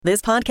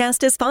This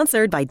podcast is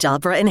sponsored by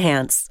Jabra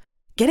Enhance.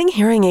 Getting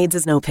hearing aids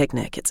is no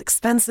picnic. It's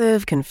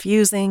expensive,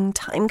 confusing,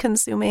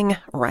 time-consuming,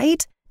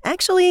 right?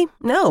 Actually,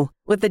 no.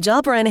 With the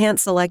Jabra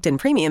Enhance Select and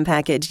Premium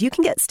package, you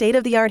can get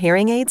state-of-the-art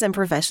hearing aids and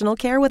professional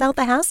care without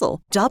the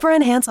hassle. Jabra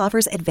Enhance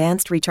offers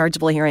advanced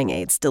rechargeable hearing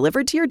aids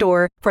delivered to your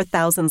door for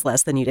thousands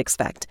less than you'd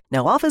expect.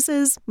 No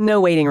offices,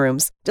 no waiting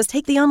rooms. Just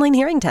take the online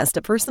hearing test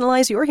to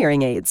personalize your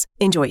hearing aids.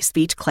 Enjoy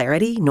speech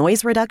clarity,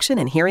 noise reduction,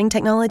 and hearing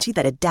technology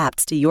that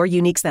adapts to your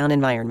unique sound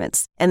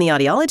environments. And the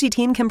audiology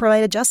team can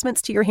provide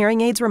adjustments to your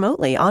hearing aids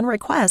remotely on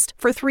request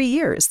for 3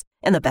 years.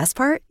 And the best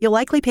part? You'll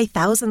likely pay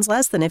thousands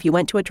less than if you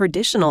went to a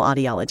traditional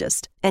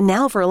audiologist. And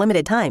now, for a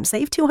limited time,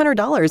 save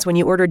 $200 when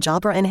you order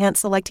Jabra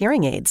Enhance Select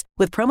Hearing Aids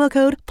with promo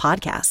code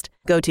PODCAST.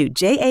 Go to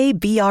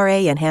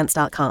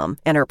JABRAenhance.com,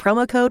 enter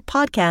promo code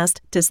PODCAST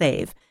to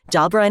save.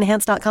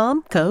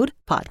 JabraEnhance.com, code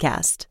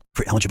PODCAST.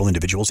 For eligible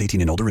individuals 18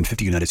 and older in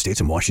 50 United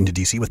States and Washington,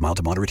 D.C. with mild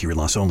to moderate hearing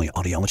loss only.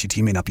 Audiology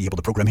team may not be able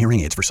to program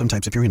hearing aids for some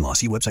types of hearing loss.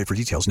 See website for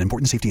details and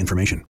important safety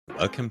information.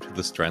 Welcome to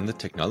the Stranded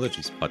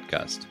Technologies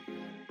podcast.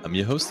 I'm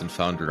your host and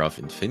founder of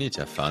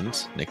Infinita Fund,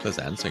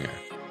 Niklas Ansinger.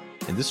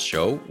 In this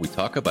show, we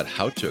talk about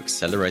how to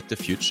accelerate the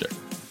future.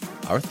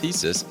 Our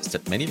thesis is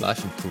that many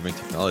life-improving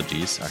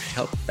technologies are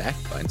held back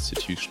by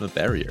institutional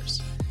barriers.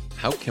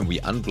 How can we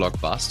unblock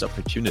vast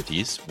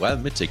opportunities while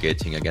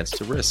mitigating against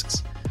the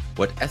risks?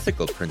 What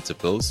ethical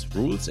principles,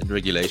 rules, and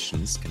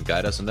regulations can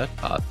guide us on that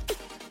path?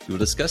 We will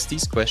discuss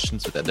these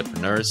questions with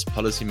entrepreneurs,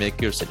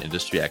 policymakers, and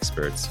industry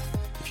experts.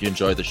 If you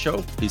enjoy the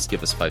show, please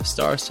give us 5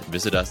 stars and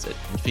visit us at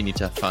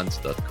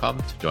infinitafund.com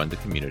to join the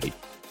community.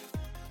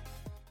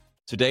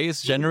 Today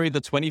is January the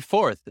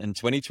 24th in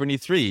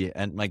 2023,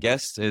 and my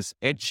guest is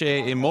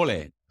Eche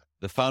Emole,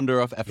 the founder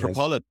of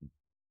Afropolitan.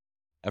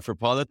 Yes.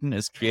 Afropolitan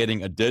is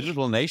creating a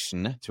digital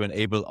nation to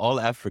enable all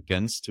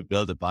Africans to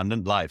build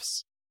abundant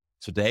lives.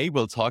 Today,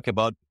 we'll talk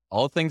about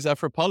all things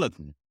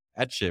Afropolitan.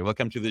 Eche,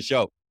 welcome to the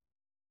show.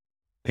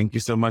 Thank you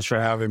so much for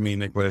having me,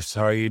 Nicholas.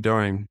 How are you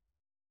doing?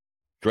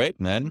 Great,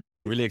 man.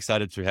 Really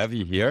excited to have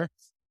you here.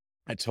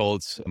 I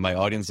told my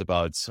audience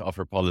about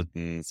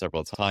Afropolitan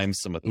several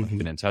times. Some of them have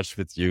been in touch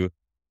with you.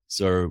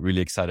 So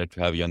really excited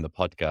to have you on the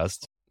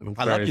podcast.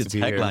 I love your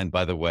tagline,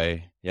 by the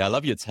way. Yeah, I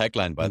love your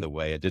tagline, by the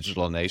way. A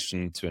digital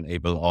nation to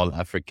enable all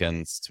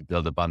Africans to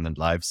build abundant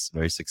lives.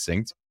 Very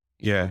succinct.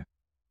 Yeah.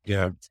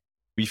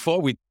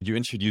 Before you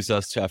introduce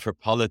us to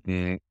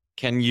Afropolitan,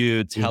 can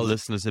you tell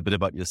listeners a bit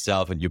about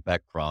yourself and your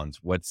background?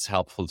 What's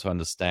helpful to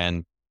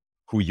understand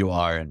who you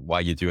are and why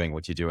you're doing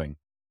what you're doing?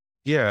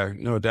 Yeah,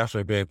 no,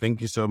 definitely, babe.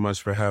 Thank you so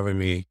much for having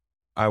me.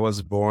 I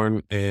was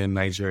born in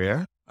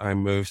Nigeria. I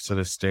moved to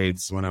the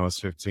States when I was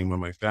 15 with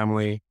my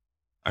family.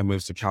 I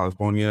moved to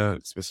California,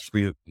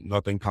 specifically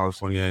Northern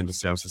California in the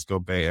San Francisco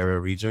Bay Area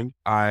region.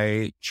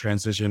 I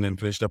transitioned and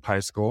finished up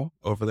high school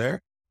over there.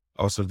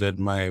 Also did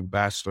my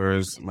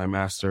bachelor's, my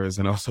master's,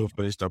 and also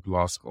finished up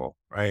law school,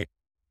 right?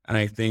 And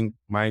I think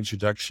my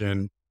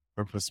introduction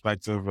from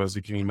perspective was,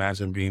 you can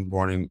imagine being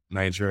born in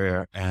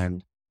Nigeria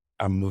and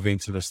I'm moving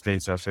to the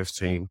States at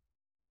 15.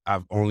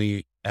 I've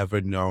only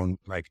ever known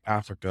like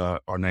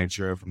Africa or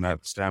Nigeria from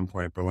that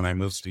standpoint. But when I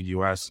moved to the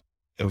US,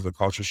 it was a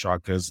culture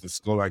shock because the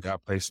school I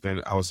got placed in,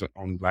 I was the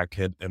only Black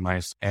kid in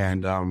my,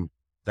 and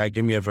that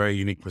gave me a very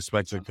unique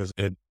perspective because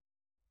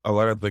a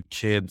lot of the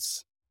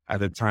kids at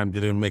the time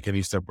didn't make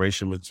any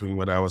separation between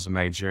whether I was a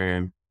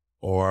Nigerian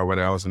or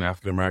whether I was an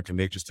African-American.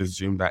 They just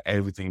assumed that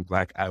everything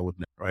Black I would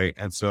know, right?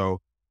 And so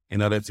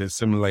in order to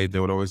assimilate,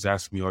 they would always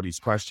ask me all these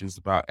questions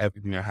about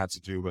everything that had to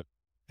do with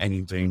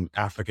anything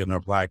African or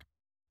Black.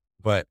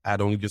 But I'd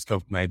only just come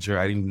from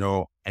Nigeria. I didn't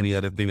know any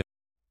other thing,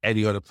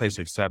 any other place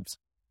except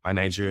my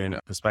Nigerian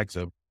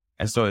perspective.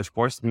 And so it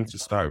forced me to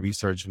start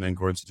researching and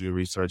going to do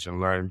research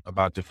and learn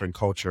about different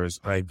cultures.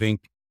 And I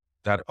think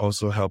that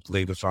also helped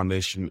lay the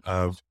foundation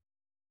of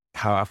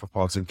how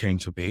Afropolitan came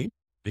to be.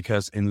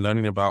 Because in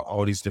learning about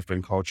all these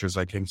different cultures,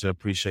 I came to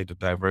appreciate the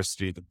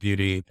diversity, the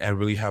beauty, and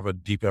really have a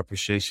deep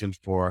appreciation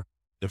for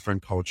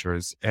different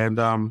cultures. And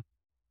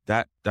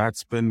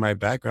that's been my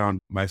background.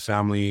 My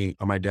family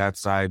on my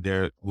dad's side,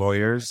 they're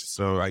lawyers.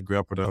 So I grew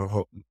up with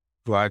a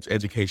large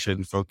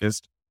education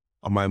focused.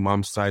 On my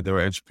mom's side, they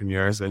were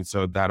entrepreneurs. And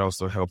so that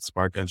also helped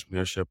spark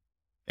entrepreneurship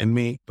in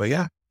me. But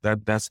yeah,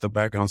 that's the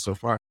background so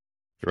far.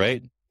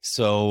 Great.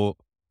 So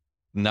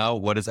now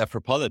what is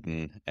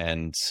Afropolitan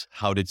and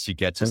how did you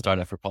get to start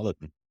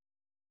Afropolitan?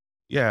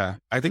 Yeah,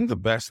 I think the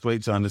best way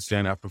to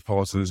understand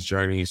Afropolitan's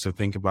journey is to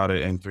think about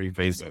it in 3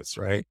 phases,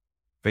 right?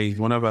 Phase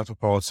 1 of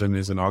Afropolitan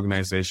is an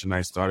organization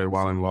I started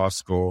while in law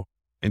school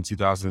in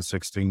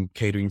 2016,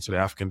 catering to the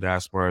African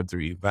diaspora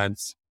through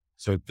events.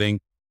 So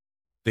think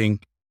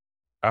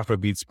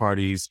Afrobeats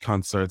parties,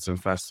 concerts, and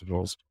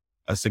festivals.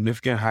 A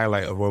significant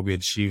highlight of what we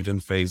achieved in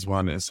phase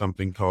 1 is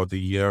something called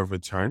the Year of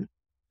Return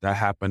that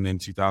happened in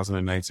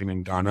 2019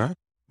 in Ghana,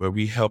 where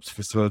we helped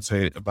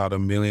facilitate about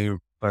 1 million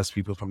plus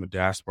people from the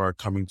diaspora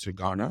coming to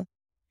Ghana.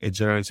 It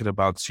generated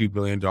about $2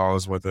 billion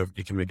worth of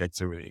economic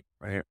activity,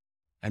 right?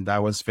 And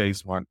that was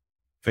phase 1.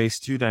 Phase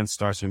 2 then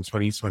starts in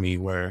 2020,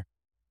 where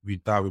We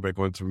thought we were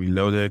going to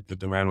reload it. The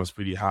demand was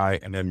pretty high.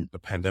 And then the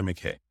pandemic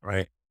hit,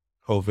 right?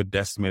 COVID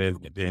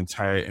decimated the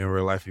entire in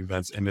real life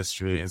events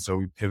industry. And so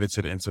we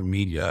pivoted into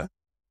media,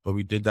 but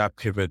we did that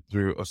pivot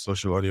through a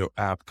social audio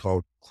app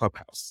called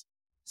Clubhouse.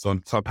 So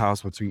in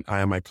Clubhouse, between I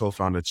and my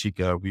co-founder,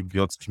 Chica, we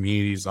built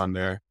communities on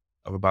there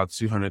of about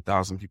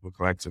 200,000 people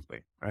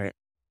collectively, right?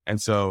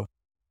 And so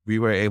we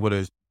were able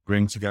to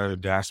bring together the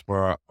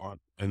diaspora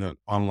in an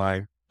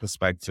online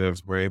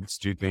perspective. We're able to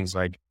do things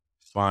like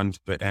fund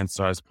the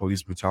NSARS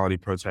police brutality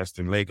protest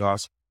in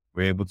Lagos.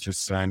 We're able to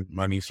send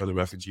money for the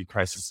refugee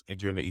crisis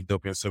during the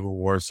Ethiopian civil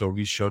war. So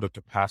we showed a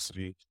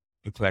capacity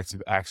to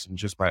collective action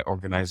just by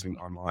organizing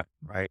online,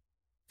 right?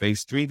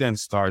 Phase 3 then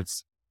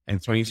starts in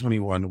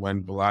 2021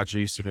 when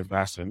Balaji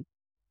Srinivasan,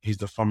 he's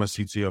the former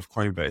CTO of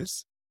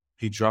Coinbase,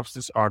 he drops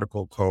this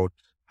article called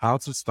How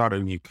to Start a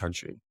New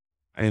Country.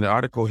 And in the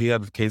article, he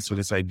advocates for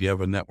this idea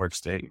of a network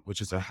state, which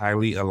is a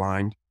highly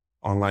aligned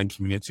online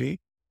community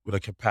with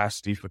a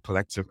capacity for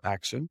collective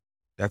action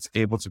that's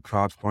able to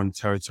crowdfund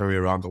territory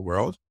around the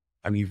world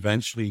and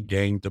eventually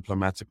gain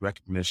diplomatic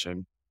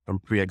recognition from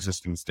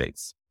pre-existing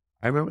states.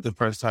 I remember the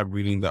first time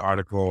reading the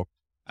article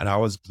and I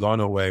was blown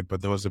away,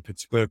 but there was a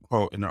particular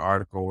quote in the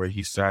article where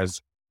he says,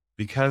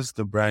 because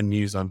the brand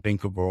new is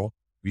unthinkable,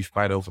 we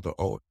fight over the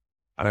old.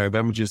 And I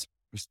remember just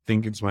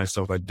thinking to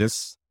myself, like,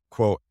 this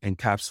quote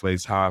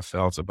encapsulates how I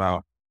felt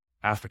about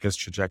Africa's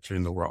trajectory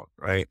in the world,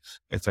 right?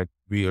 It's like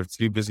we are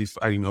too busy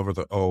fighting over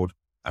the old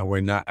and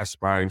we're not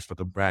aspiring for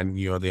the brand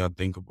new or the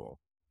unthinkable.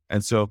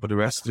 And so for the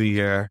rest of the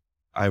year,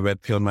 I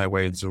red pilled my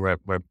way into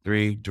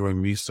Web3,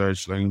 doing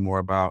research, learning more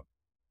about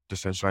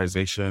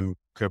decentralization,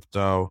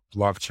 crypto,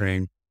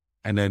 blockchain.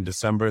 And then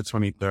December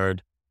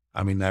 23rd,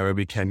 I'm in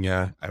Nairobi,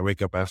 Kenya. I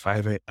wake up at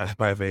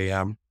 5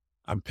 a.m.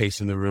 I'm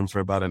pacing the room for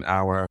about an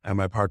hour and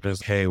my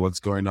partner's, hey, what's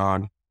going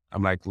on?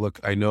 I'm like, look,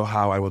 I know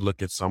how I would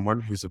look at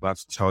someone who's about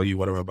to tell you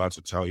what I'm about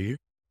to tell you,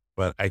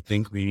 but I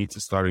think we need to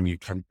start a new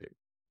country.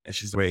 And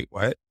she's like, wait,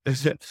 what?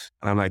 And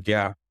I'm like,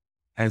 yeah.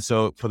 And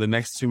so for the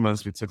next 2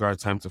 months, we took our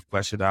time to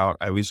flesh it out.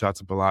 I reached out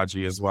to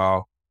Balaji as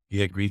well.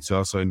 He agreed to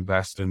also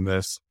invest in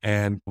this.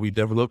 And we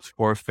developed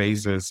 4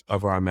 phases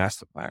of our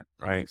master plan,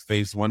 right?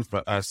 Phase 1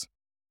 for us,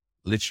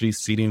 literally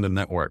seeding the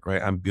network,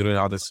 right? I'm building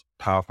out this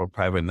powerful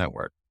private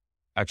network,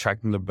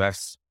 attracting the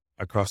best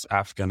across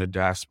Africa and the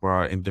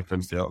diaspora in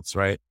different fields,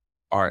 right?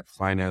 Art,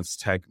 finance,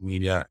 tech,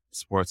 media,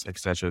 sports,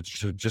 etc.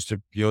 Just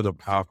to build a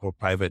powerful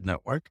private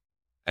network.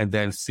 And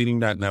then seeding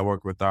that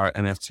network with our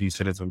NFT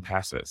citizen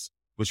passes,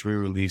 which we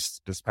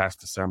released this past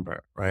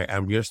December, right?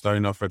 And we are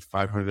starting off with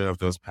 500 of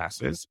those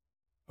passes,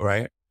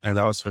 right? And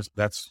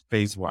that's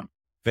phase 1.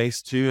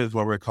 Phase 2 is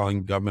what we're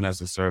calling government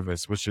as a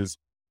service, which is,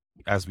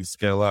 as we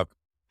scale up,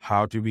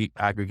 how do we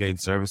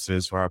aggregate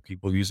services for our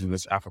people using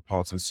this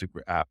Afropolitan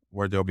super app,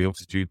 where they'll be able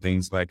to do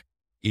things like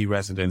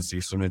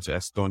e-residency similar to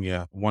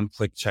Estonia,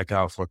 one-click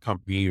checkout for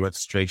company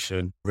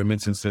registration,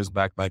 remittances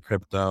backed by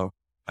crypto,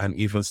 and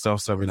even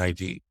self-serving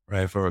ID,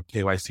 right, for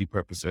KYC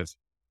purposes.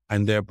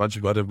 And there are a bunch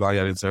of other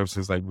value-added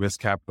services like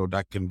risk capital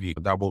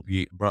that will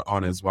be brought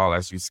on as well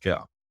as we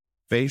scale.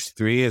 Phase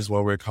 3 is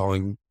what we're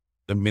calling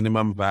the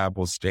minimum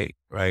viable state,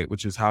 right,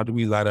 which is how do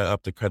we ladder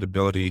up the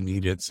credibility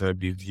needed to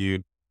be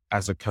viewed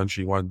as a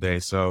country one day.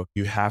 So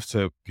you have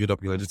to build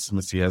up your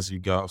legitimacy as you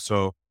go.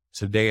 So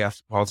today,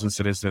 Afropolitan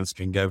citizens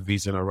can get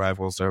visa and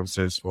arrival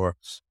services for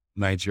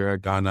Nigeria,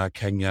 Ghana,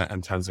 Kenya,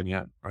 and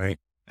Tanzania, right?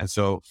 And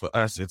so for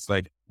us, it's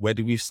like, where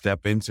do we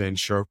step in to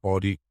ensure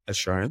quality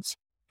assurance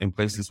in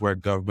places where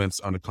governments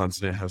on the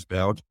continent have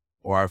failed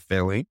or are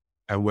failing?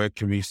 And where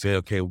can we say,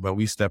 okay, when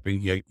we step in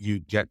here, you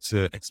get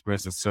to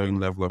experience a certain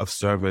level of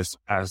service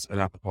as an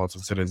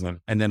Afropolitan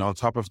citizen. And then on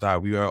top of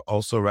that, we are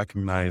also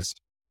recognized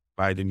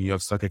by the New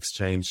York Stock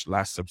Exchange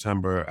last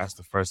September as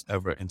the first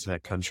ever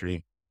internet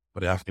country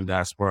for the African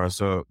diaspora.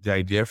 So the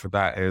idea for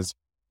that is,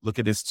 look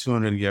at this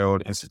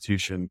 200-year-old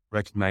institution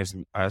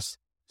recognizing us.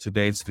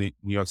 Today it's the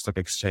New York Stock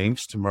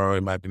Exchange. Tomorrow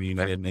it might be the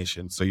United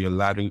Nations. So you're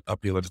laddering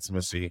up your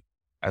legitimacy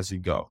as you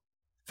go.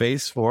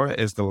 Phase 4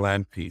 is the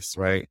land piece,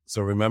 right?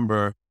 So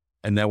remember,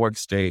 a network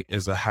state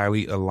is a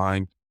highly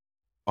aligned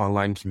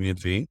online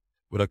community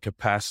with a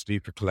capacity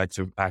for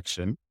collective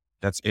action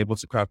that's able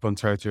to crowdfund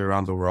territory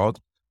around the world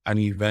and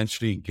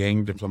eventually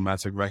gain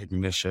diplomatic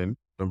recognition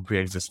from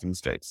pre-existing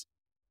states.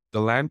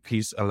 The land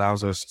piece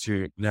allows us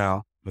to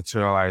now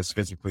materialize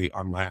physically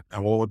on land.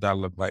 And what would that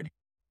look like?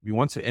 We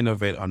want to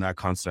innovate on that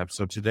concept.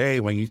 So today,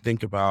 when you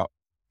think about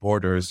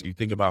borders, you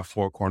think about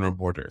 4-corner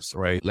borders,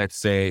 right? Let's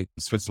say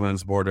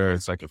Switzerland's border,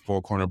 it's like a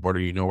 4-corner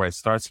border. You know where it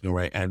starts, you know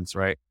where it ends,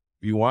 right?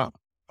 We want,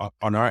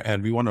 on our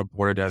end, we want a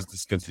border that's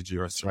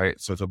discontiguous, right?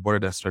 So it's a border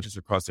that stretches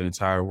across the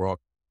entire world.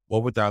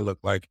 What would that look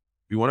like?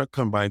 We want to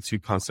combine 2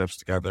 concepts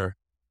together.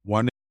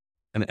 One is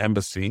an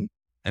embassy,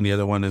 and the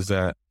other one is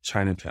a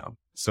Chinatown.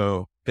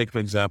 So take, for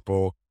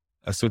example,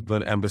 a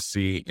Switzerland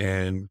embassy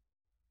in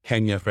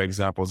Kenya, for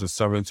example, is a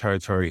sovereign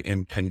territory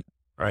in Kenya,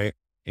 right?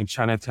 In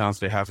Chinatowns,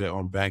 they have their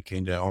own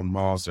banking, their own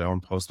malls, their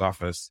own post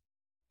office.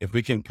 If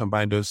we can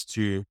combine those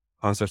 2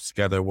 concepts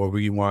together, what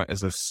we want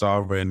is a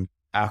sovereign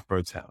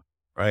Afro town,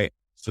 right?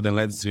 So then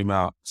let's zoom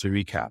out to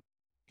recap.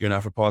 You're an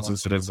Afropolitan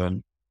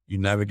citizen. You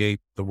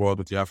navigate the world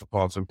with your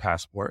Afropolitan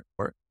passport.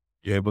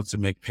 You're able to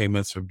make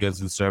payments for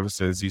goods and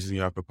services using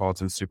your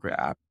Afropolitan super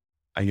app.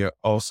 And you're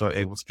also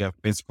able to get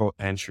physical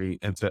entry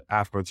into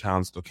Afro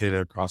towns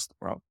located across the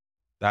world.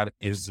 That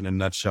is, in a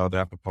nutshell,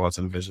 the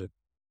Afropolitan vision.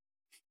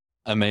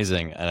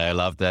 Amazing. And I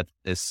love that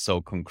it's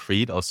so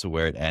concrete also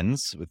where it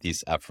ends with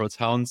these Afro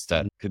towns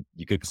that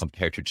you could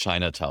compare to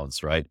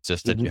Chinatowns, right?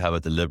 Just that you have a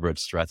deliberate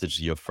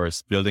strategy of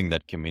first building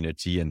that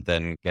community and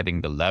then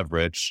getting the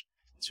leverage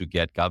to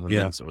get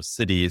governments or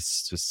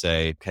cities to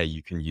say, okay,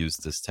 you can use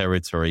this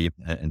territory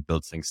and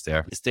build things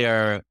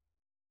there.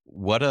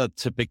 What are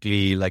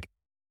typically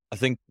I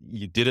think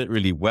you did it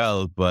really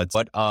well, but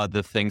what are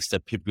the things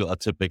that people are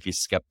typically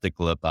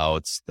skeptical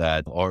about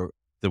or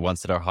the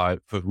ones that are hard,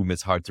 for whom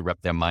it's hard to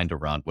wrap their mind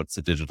around? What's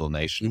the digital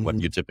nation? What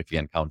do you typically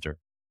encounter?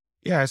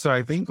 Yeah. So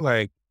I think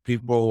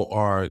people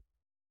are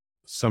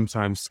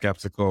sometimes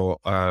skeptical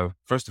of,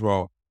 first of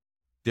all,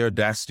 the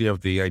audacity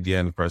of the idea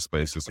in the first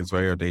place. It's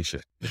very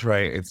audacious,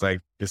 right? It's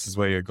this is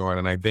where you're going.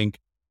 And I think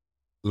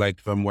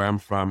from where I'm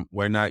from,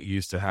 we're not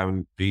used to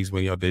having these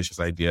many audacious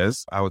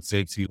ideas. I would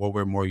say to you, what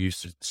we're more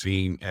used to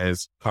seeing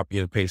as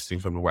copying and pasting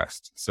from the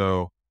West.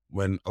 So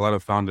when a lot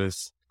of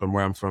founders from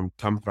where I'm from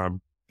come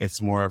from, it's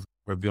more of,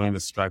 we're building the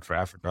Stripe for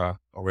Africa,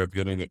 or we're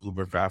building the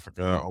Uber for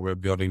Africa, or we're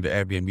building the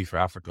Airbnb for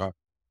Africa.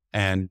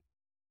 And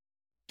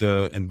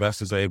the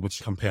investors are able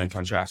to compare and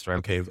contrast, right?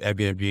 Okay, if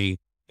Airbnb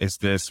is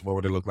this, what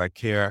would it look like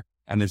here?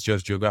 And it's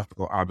just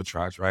geographical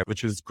arbitrage, right?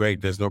 Which is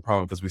great. There's no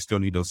problem because we still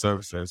need those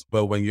services.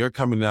 But when you're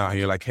coming out and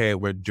you're like, hey,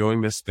 we're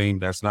doing this thing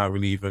that's not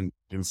really even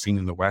been seen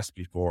in the West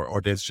before,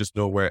 or there's just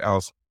nowhere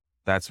else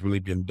that's really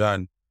been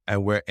done,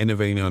 and we're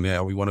innovating on it,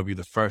 and we want to be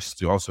the first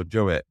to also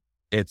do it.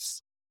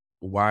 It's,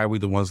 why are we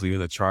the ones leading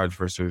the charge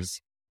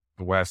versus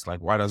the West?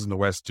 Why doesn't the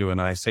West do it?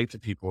 And I say to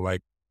people,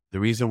 the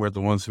reason we're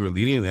the ones who are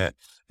leading it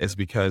is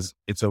because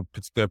it's a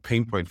particular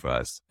pain point for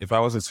us. If I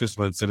was a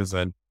Switzerland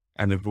citizen,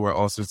 and if we were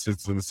also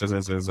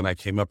citizens and I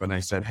came up and I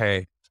said,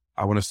 hey,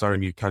 I want to start a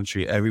new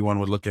country, everyone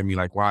would look at me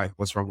like, why?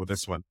 What's wrong with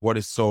this one? What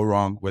is so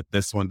wrong with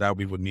this one that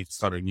we would need to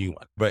start a new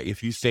one? But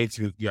if you say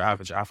to your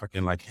average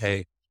African,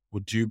 hey,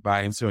 would you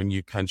buy into a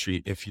new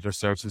country if your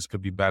services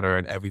could be better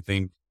and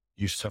everything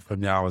you suffer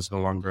now is no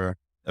longer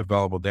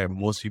available there?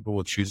 Most people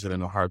will choose it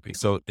in a heartbeat.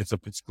 So it's a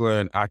particular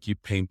and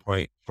acute pain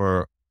point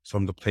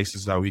from the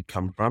places that we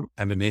come from,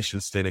 and the nation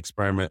state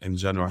experiment in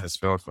general has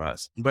failed for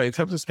us. But in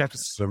terms of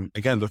skepticism,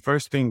 again, the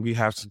first thing we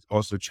have to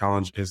also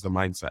challenge is the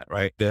mindset,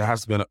 right? There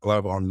has been a lot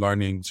of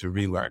unlearning to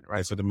relearn,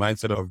 right? So the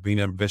mindset of being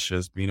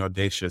ambitious, being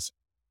audacious,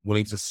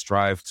 willing to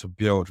strive to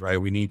build, right?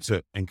 We need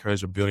to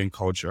encourage a building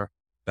culture.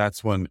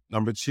 That's one.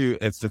 Number two,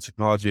 it's the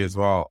technology as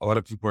well. A lot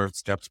of people are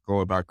skeptical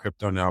about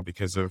crypto now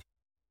because of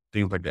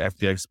things like the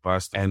FTX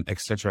bust and et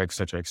cetera, et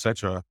cetera, et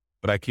cetera.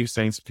 But I keep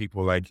saying to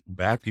people,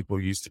 bad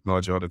people use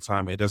technology all the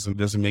time. It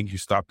doesn't make you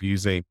stop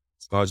using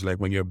technology.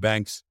 When your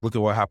banks, look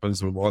at what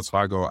happens with Wells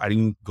Fargo. I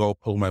didn't go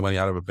pull my money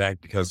out of a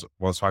bank because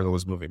Wells Fargo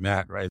was moving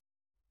mad, right?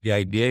 The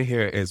idea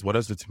here is, what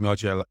does the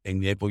technology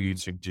enable you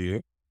to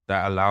do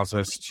that allows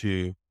us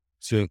to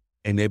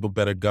enable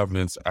better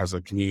governance as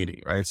a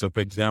community, right? So for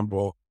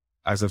example,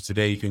 as of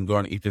today, you can go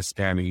on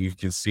Etherscan and you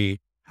can see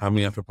how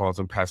many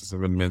Afropolitan passes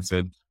have been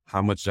minted,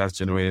 how much that's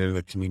generated in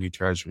the community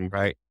treasury,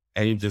 right?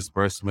 Any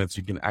disbursements,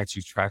 you can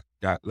actually track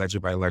that ledger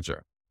by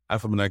ledger.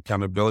 And from an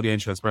accountability and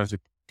transparency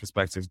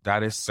perspective,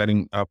 that is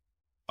setting up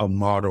a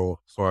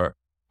model for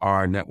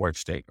our network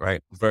state,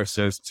 right?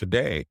 Versus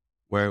today,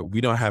 where we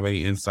don't have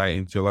any insight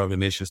into a lot of the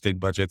nation state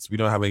budgets. We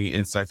don't have any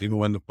insight, even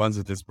when the funds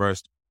are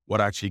disbursed,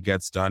 what actually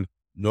gets done.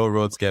 No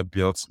roads get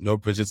built, no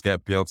bridges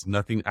get built,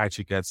 nothing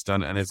actually gets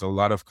done. And there's a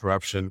lot of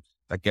corruption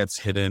that gets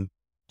hidden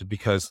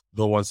because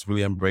no one's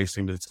really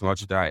embracing the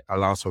technology that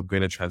allows for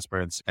greater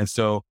transparency. And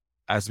so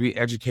as we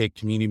educate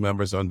community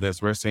members on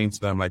this, we're saying to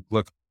them,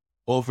 look,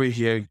 over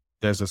here,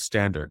 there's a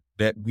standard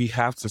that we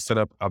have to set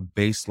up a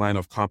baseline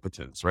of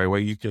competence, right? Where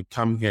you could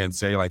come here and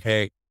say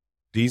hey,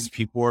 these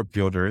people are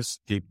builders.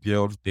 They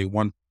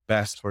want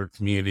best for the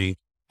community,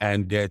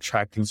 and they're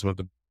attracting some of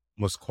the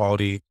most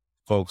quality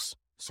folks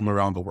from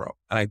around the world.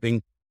 And I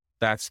think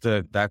those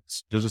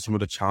are some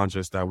of the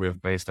challenges that we've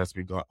faced as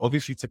we go.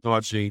 Obviously,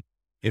 technology,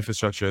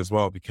 infrastructure as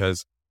well,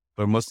 because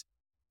for most,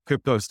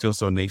 crypto is still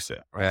so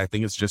nascent, right? I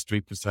think it's just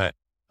 3%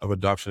 of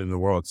adoption in the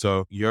world.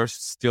 So we're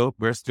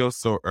still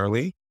so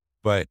early,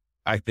 but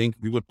I think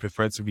we would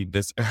prefer to be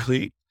this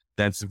early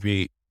than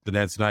to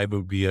not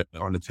even be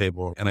on the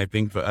table. And I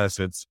think for us,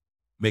 it's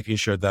making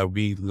sure that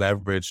we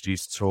leverage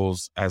these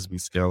tools as we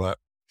scale up.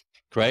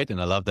 Great.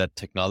 And I love that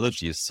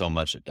technology is so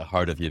much at the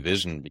heart of your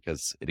vision,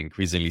 because it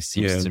increasingly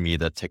seems to me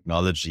that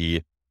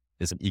technology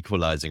is an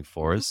equalizing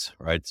force,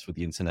 right? Through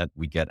the internet,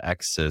 we get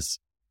access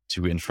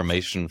to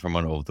information from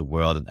all over the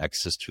world and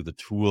access to the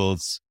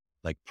tools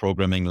like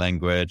programming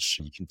language.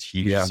 You can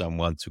teach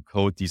someone to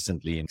code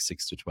decently in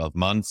 6 to 12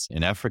 months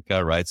in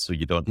Africa, right? So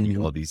you don't need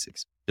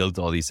build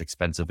all these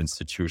expensive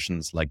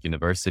institutions like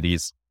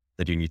universities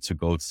that you need to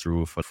go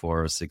through for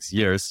 4 or 6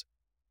 years.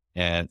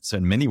 And so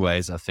in many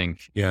ways, I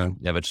think Yeah.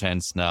 you have a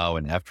chance now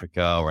in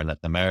Africa or in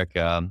Latin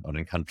America or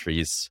in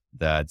countries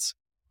that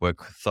were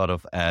thought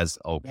of as,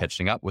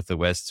 catching up with the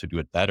West to do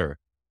it better.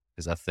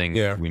 Because I think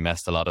Yeah. we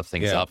messed a lot of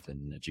things Yeah. up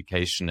in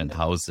education and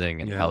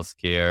housing and Yeah.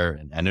 healthcare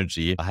and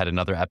energy. I had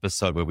another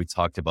episode where we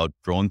talked about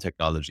drone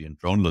technology and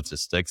drone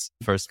logistics.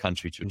 First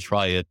country to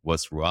try it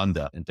was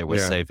Rwanda, and they were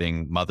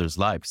saving mothers'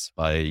 lives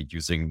by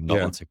using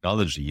novel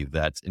technology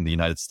that in the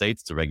United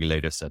States, the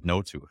regulator said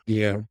no to.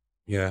 Yeah.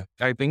 Yeah.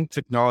 I think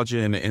technology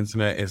and the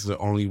internet is the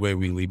only way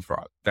we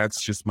leapfrog.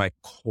 That's just my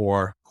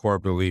core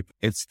belief.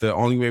 It's the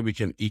only way we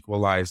can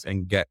equalize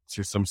and get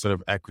to some sort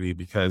of equity,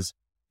 because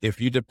if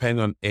you depend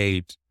on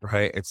aid,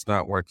 right, it's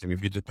not working.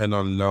 If you depend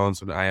on loans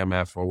from the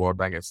IMF or World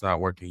Bank, it's not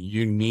working.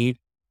 You need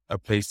a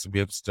place to be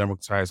able to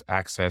democratize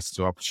access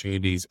to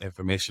opportunities,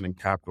 information, and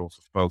capital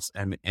for folks.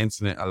 And the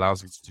internet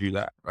allows you to do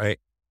that, right?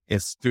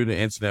 It's through the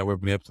internet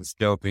we've been able to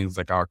scale things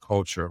like our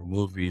culture,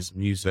 movies,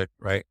 music,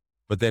 right?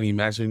 But then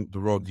imagine the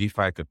role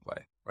DeFi could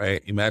play,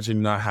 right?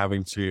 Imagine not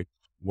having to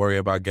worry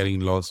about getting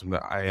loans from the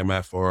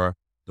IMF or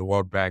the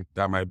World Bank.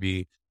 That might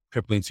be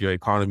crippling to your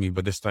economy,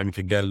 but this time you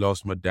can get loans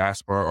from a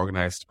diaspora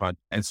organized fund.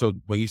 And so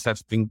when you start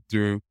to think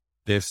through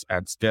this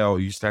at scale,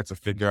 you start to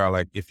figure out,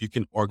 like, if you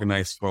can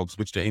organize folks,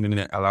 which the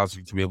internet allows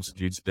you to be able to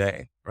do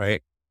today,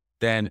 right?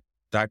 Then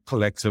that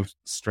collective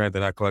strength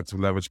and that collective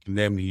leverage can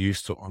then be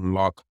used to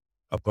unlock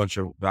a bunch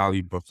of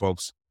value for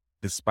folks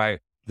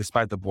despite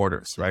the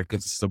borders, right?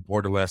 Because it's a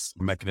borderless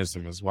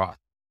mechanism as well.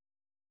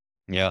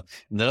 Yeah.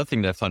 Another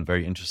thing that I found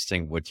very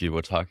interesting, what you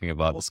were talking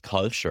about, was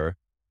culture,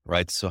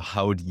 right? So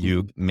how do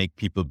you make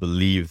people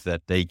believe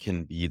that they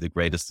can be the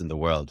greatest in the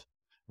world,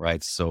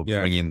 right? So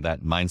bringing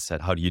that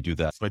mindset, how do you do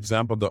that? For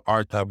example, the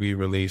art that we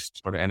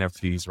released for the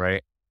NFTs,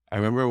 right? I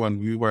remember when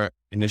we were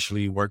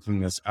initially working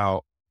this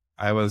out,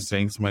 I was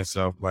saying to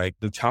myself, like,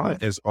 the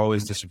talent is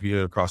always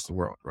distributed across the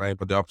world, right?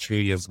 But the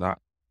opportunity is not.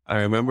 I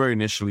remember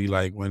initially,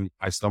 like, when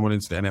I stumbled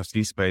into the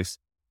NFT space,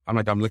 I'm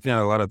looking at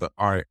a lot of the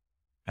art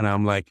and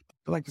I'm like, I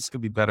feel like this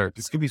could be better.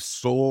 This could be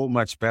so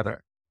much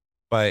better.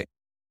 But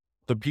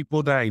the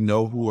people that I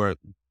know who are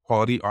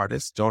quality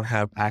artists don't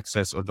have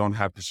access or don't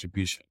have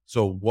distribution.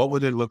 So what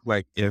would it look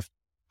like if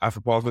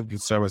Afropolitan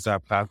could serve as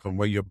that platform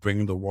where you're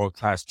bringing the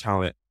world-class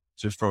talent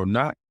just for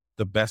not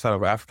the best out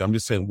of Africa? I'm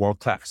just saying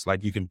world-class,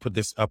 like you can put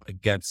this up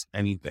against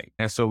anything.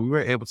 And so we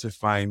were able to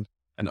find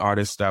an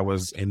artist that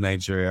was in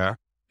Nigeria.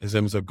 His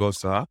name is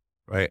Ogosa,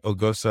 right?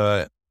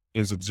 Ogosa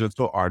is a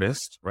digital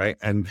artist, right?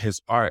 And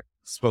his art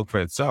spoke for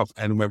itself.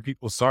 And when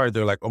people saw it,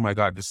 they're like, oh my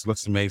God, this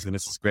looks amazing.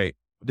 This is great.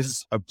 But this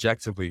is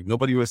objectively,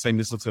 nobody was saying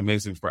this looks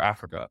amazing for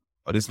Africa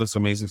or this looks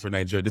amazing for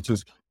Nigeria. This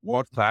was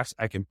world class.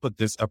 I can put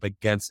this up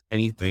against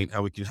anything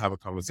and we can have a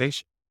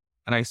conversation.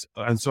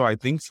 And so I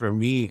think for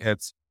me,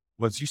 it's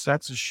once you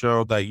start to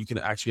show that you can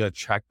actually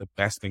attract the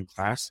best in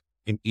class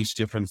in each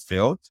different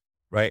field,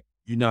 right?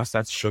 You now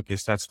start to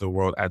showcase that to the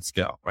world at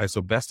scale, right?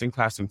 So best in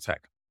class in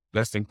tech,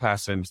 best in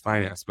class in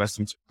finance, best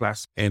in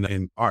class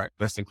in art,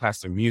 best in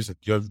class in music.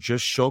 You're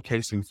just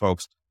showcasing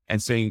folks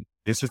and saying,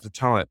 this is the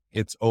talent.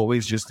 It's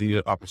always just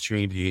the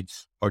opportunity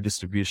or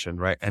distribution,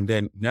 right? And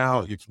then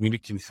now your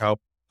community can help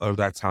of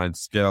that talent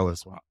scale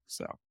as well.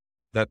 So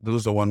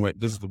those are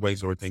this is the ways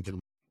that we're thinking.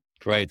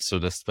 Great. So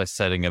this by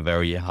setting a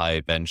very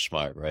high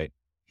benchmark, right?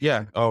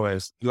 Yeah,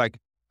 always. Like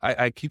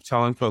I keep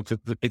telling folks,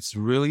 it's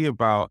really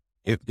about,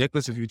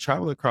 Nicholas, if you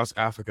travel across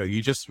Africa,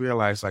 you just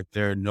realize like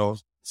there are no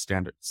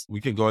standards.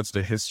 We can go into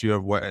the history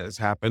of what has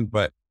happened,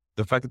 but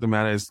the fact of the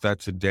matter is that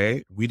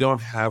today we don't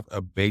have a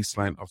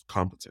baseline of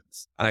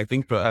competence. And I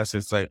think for us,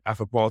 it's like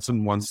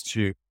Afropolitan wants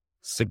to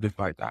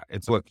signify that.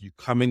 It's look, you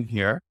come in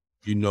here,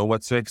 you know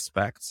what to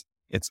expect.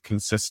 It's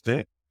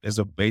consistent. There's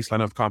a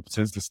baseline of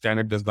competence. The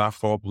standard does not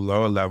fall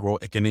below a level.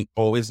 It can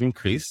always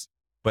increase,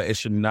 but it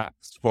should not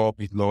fall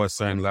below a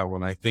certain level.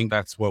 And I think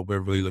that's what we're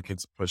really looking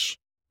to push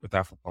with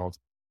Afropolitan.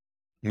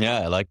 Yeah,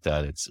 I like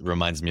that. It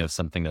reminds me of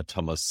something that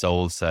Thomas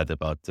Sowell said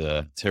about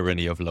the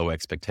tyranny of low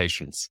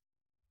expectations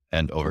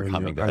and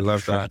overcoming that. I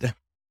love that.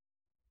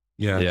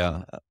 Yeah.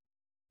 Yeah.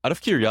 Out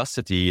of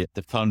curiosity,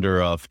 the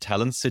founder of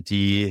Talent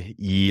City,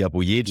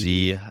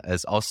 Aboyeji,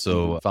 is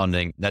also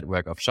founding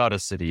network of charter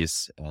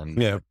cities.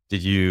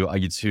 Did you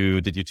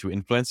two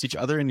influence each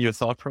other in your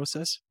thought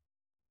process?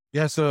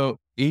 Yeah, so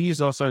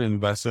he's also an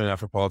investor in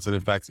Afropolitan.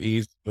 In fact,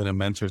 he's been a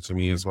mentor to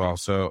me as well.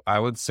 So I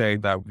would say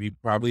that we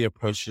probably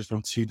approached it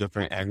from two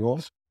different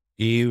angles.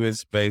 He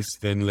was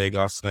based in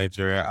Lagos,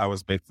 Nigeria. I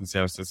was based in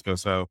San Francisco.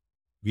 So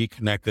we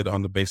connected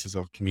on the basis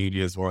of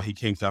community as well. He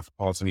came to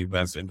Afropolitan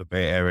events in the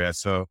Bay Area.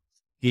 So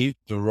the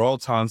role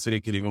Talent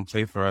City could even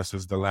play for us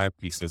is the land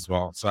piece as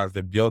well. So as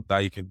they built that,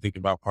 you can think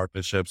about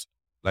partnerships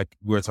like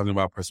we were talking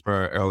about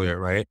Prospera earlier,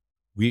 right?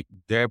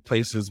 There are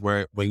places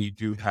where when you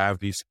do have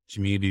these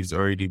communities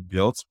already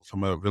built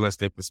from a real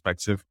estate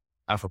perspective,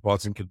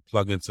 Afropolitan could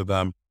plug into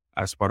them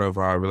as part of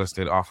our real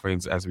estate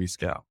offerings as we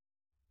scale.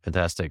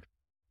 Fantastic.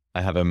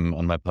 I have him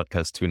on my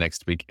podcast too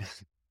next week.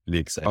 really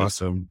exciting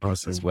Awesome.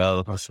 as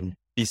well. Awesome.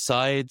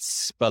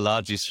 Besides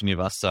Balaji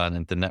Srinivasan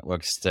and the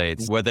network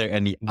states, were there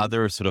any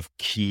other sort of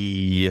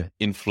key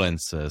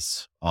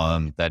influences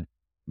that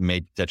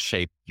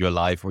shaped your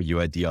life or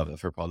your idea of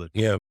Afropolitan?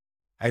 Yeah.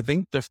 I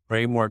think the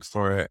framework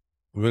for it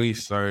really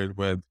started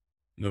with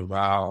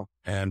Naval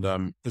and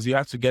because you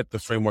have to get the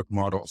framework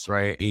models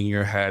right in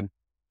your head.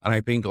 And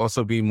I think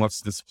also being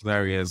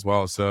multidisciplinary as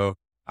well. So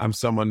I'm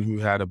someone who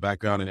had a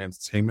background in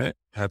entertainment,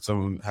 had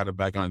a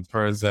background in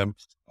tourism,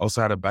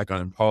 also had a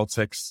background in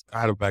politics,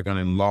 I had a background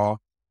in law,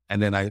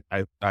 and then I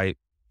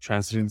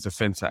transitioned into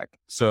fintech.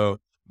 So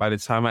by the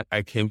time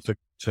I came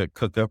to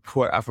cook up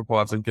what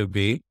Afropolitan could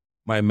be,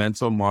 my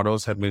mental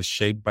models had been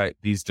shaped by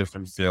these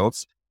different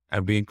fields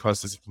and being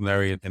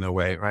cross-disciplinary in a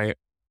way, right?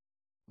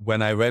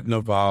 When I read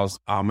Naval's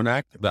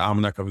almanac, the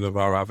almanac of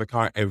Naval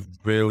Ravikant, it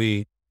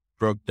really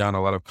broke down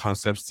a lot of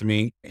concepts to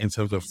me in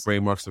terms of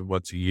frameworks of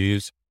what to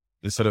use,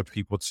 the sort of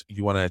people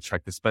you want to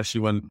attract,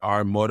 especially when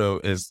our motto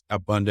is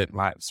abundant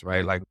lives,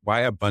 right? Like,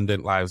 why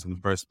abundant lives in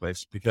the first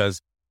place?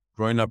 Because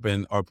growing up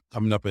or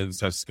coming up in the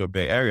San Francisco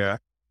Bay Area,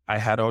 I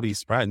had all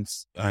these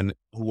friends who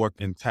worked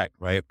in tech,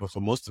 right? But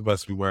for most of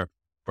us, we were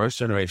first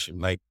generation.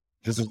 Like,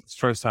 this is the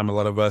first time a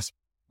lot of us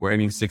were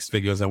earning six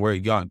figures and we're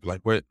young,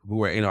 like we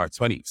were in our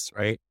 20s,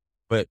 right?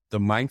 But the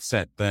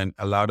mindset then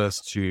allowed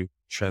us to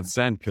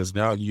transcend because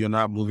now you're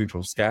not moving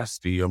from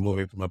scarcity, you're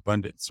moving from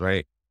abundance,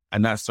 right?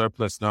 And that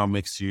surplus now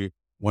makes you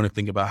want to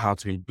think about how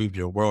to improve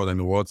your world and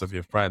the worlds of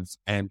your friends.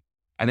 And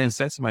I then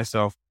said to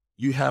myself,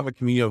 you have a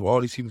community of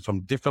all these people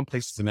from different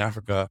places in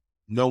Africa.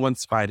 No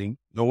one's fighting.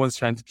 No one's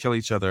trying to kill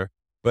each other,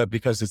 but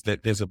because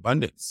there's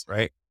abundance,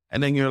 right?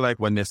 And then you're like,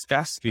 when there's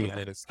scarcity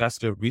and there's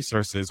scarcity of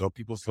resources, or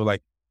people feel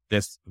like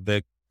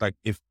like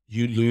if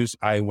you lose,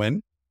 I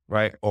win,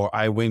 right? Or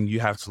I win, you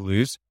have to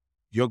lose,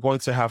 you're going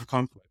to have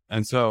conflict.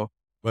 And so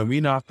when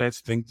we now start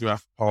to think through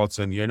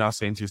Afropolitan, you're now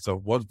saying to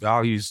yourself, what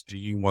values do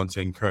you want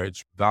to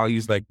encourage?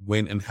 Values like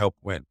win and help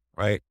win,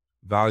 right?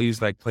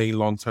 Values like playing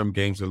long-term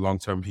games with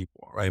long-term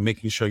people, right?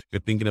 Making sure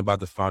you're thinking about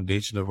the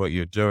foundation of what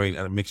you're doing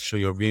and making sure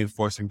you're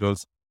reinforcing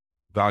those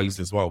values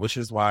as well, which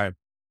is why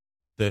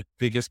the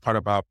biggest part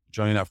about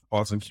joining our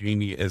Afropolitan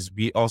community is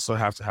we also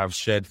have to have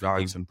shared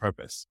values and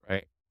purpose,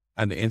 right?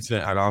 And the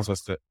internet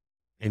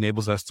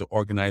enables us to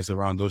organize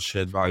around those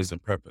shared values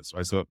and purpose,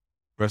 right? So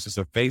versus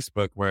a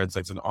Facebook where it's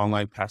like an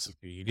online passive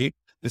community,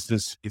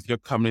 if you're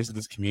coming into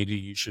this community,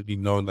 you should be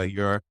known that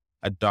you're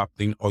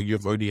adopting or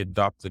you've already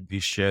adopted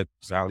these shared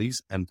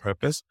values and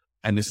purpose.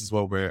 And this is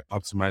what we're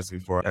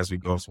optimizing for as we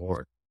go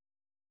forward.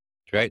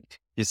 Great.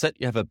 You said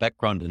you have a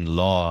background in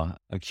law.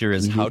 I'm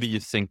curious, how do you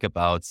think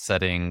about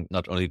setting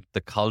not only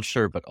the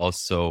culture, but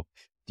also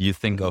do you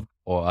think of,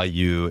 or are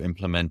you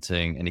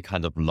implementing any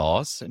kind of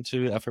laws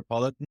into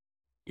Afropolitan?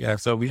 Yeah,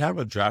 so we have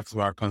a draft of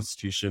our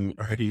constitution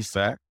already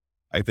set.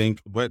 I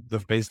think what the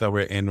phase that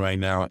we're in right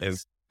now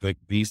is like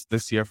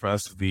this year for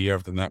us is the year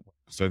of the network.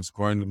 So it's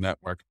growing the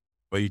network,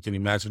 but you can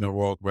imagine a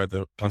world where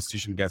the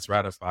constitution gets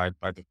ratified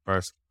by the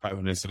first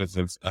 500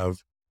 citizens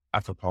of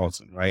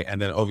Afropolitan, right?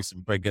 And then obviously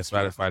before it gets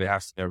ratified, it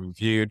has to get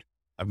reviewed,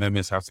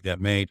 amendments have to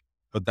get made,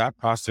 but that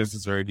process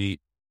is already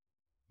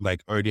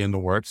in the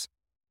works.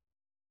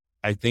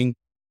 I think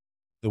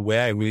the way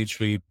I really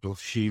truly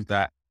believe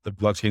that the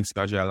blockchain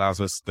technology allows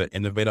us to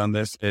innovate on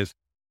this is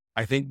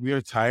I think we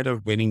are tired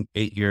of waiting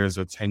 8 years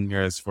or 10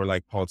 years for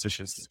like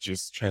politicians to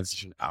just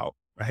transition out,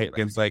 right?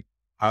 It's like,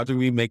 how do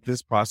we make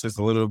this process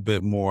a little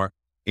bit more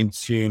in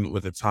tune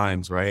with the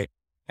times, right?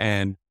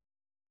 And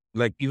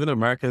like even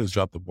America has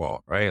dropped the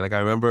ball, right? Like I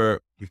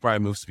remember before I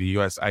moved to the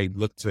US, I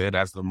looked to it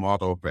as the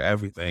model for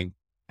everything.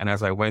 And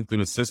as I went through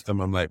the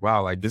system, I'm like,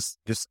 wow, like this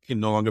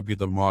can no longer be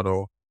the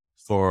model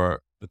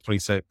for the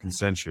 22nd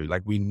century.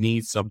 Like we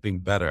need something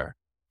better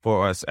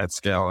for us at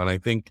scale. And I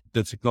think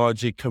the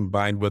technology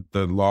combined with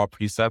the law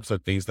precepts are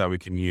things that we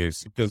can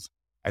use. Because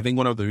I think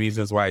one of the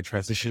reasons why I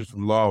transitioned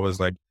from law was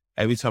like,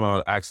 every time I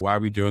would ask, why are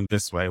we doing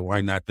this way?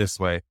 Why not this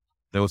way?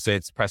 They would say,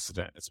 it's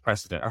precedent. It's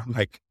precedent. I'm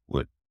like,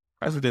 what?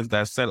 Precedents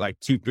that said like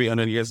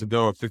 200-300 years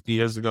ago or 50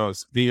 years ago,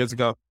 50 years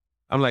ago.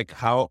 I'm like,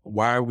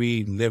 why are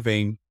we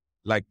living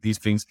like these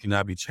things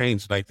cannot be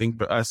changed? And I think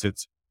for us,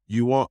 it's,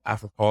 you want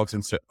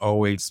Afropolitans to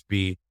always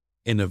be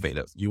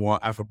innovative. You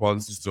want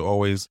Afropolitans to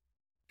always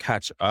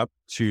catch up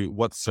to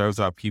what serves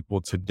our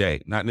people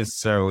today, not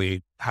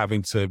necessarily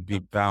having to be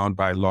bound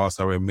by laws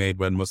that were made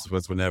when most of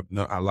us were never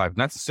not alive.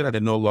 Not to say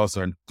that no laws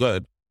are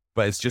good,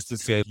 but it's just to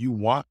say you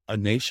want a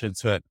nation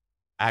to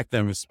act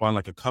and respond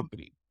like a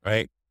company,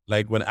 right?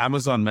 Like when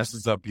Amazon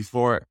messes up,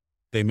 before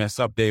they mess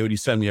up, they already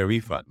send me a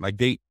refund. Like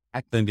they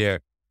act and they're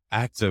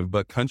active,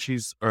 but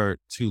countries are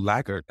too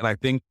laggard. And I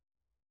think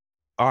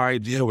our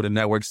idea with a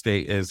network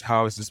state is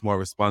how is this more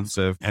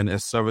responsive and a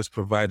service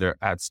provider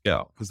at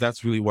scale? Because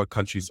that's really what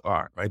countries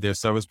are, right? They're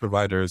service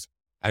providers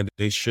and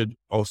they should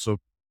also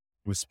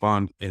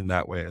respond in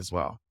that way as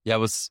well. Yeah, I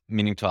was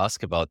meaning to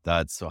ask about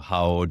that. So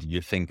how do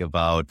you think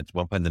about, at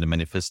one point in the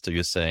manifesto,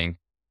 you're saying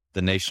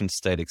the nation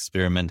state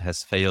experiment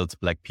has failed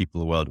Black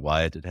people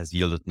worldwide. It has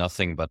yielded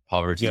nothing but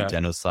poverty,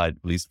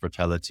 genocide, police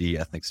brutality,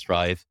 ethnic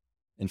strife.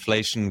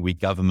 inflation, weak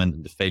government,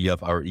 and the failure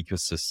of our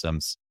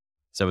ecosystems.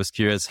 So I was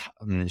curious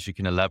if you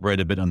can elaborate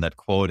a bit on that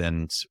quote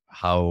and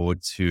how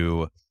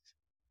to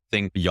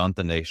think beyond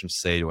the nation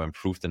state or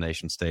improve the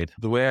nation state.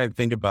 The way I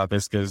think about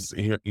this, because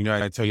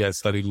I tell you I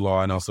studied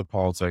law and also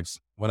politics.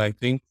 When I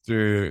think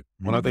through,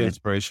 one of the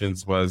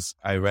inspirations was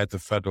I read the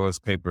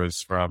Federalist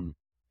Papers from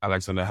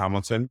Alexander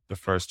Hamilton, the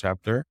first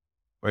chapter,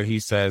 where he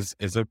says,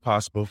 is it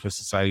possible for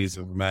societies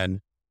of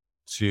men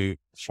to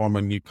form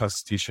a new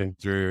constitution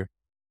through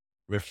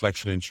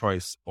reflection and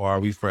choice, or are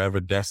we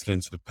forever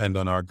destined to depend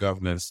on our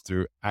governance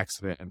through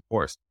accident and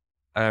force?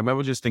 And I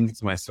remember just thinking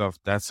to myself,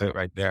 that's it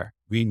right there.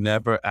 We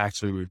never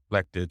actually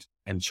reflected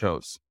and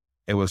chose.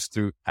 It was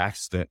through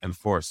accident and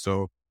force.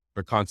 So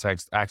for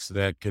context,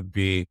 accident could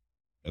be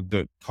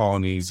the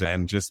colonies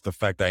and just the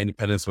fact that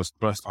independence was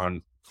thrust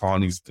on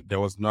colonies. There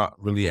was not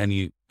really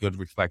any good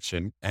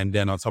reflection. And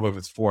then on top of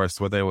its force,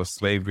 whether it was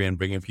slavery and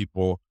bringing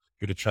people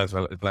through the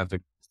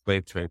transatlantic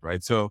slave trade,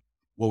 right? So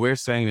what we're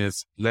saying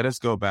is, let us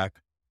go back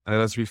and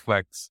let us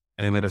reflect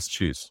and then let us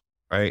choose,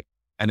 right?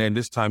 And then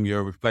this time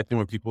you're reflecting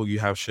with people you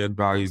have shared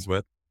values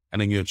with,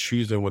 and then you're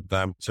choosing with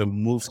them to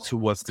move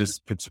towards this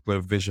particular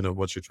vision of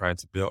what you're trying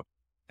to build.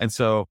 And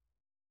so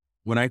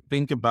when I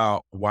think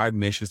about why the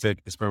nation state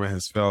experiment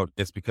has failed,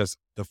 it's because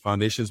the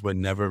foundations were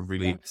never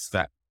really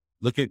set.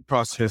 Look at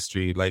across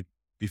history, like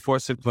before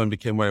Switzerland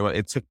became what it was,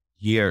 it took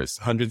years,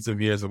 hundreds of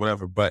years or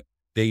whatever, but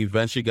they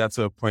eventually got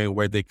to a point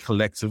where they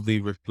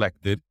collectively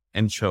reflected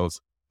and chose.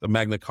 The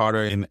Magna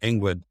Carta in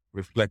England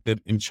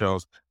reflected and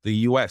chose. The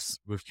US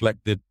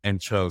reflected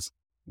and chose.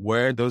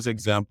 Where are those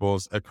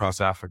examples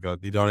across Africa?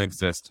 They don't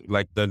exist.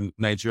 Like the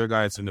Nigeria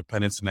guys'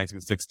 independence in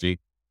 1960,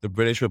 the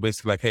British were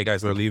basically like, hey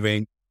guys, we're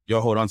leaving. You'll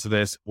hold on to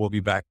this. We'll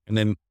be back. And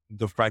then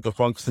the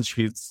Francophone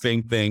country,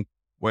 same thing,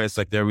 where it's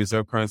like their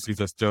reserve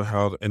currencies are still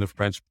held in the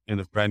French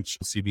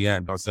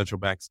CBN or central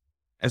banks.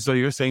 And so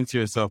you're saying to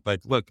yourself,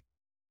 like, look,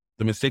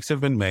 the mistakes have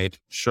been made.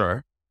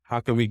 Sure. How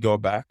can we go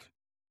back?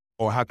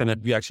 Or how can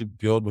we actually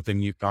build with a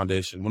new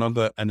foundation? One of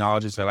the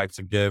analogies I like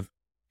to give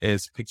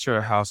is picture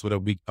a house with a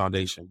weak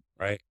foundation,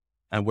 right?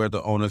 And we're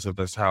the owners of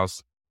this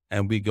house,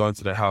 and we go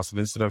into the house, and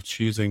instead of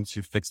choosing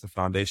to fix the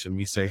foundation,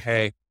 we say,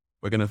 hey,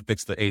 we're going to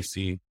fix the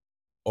AC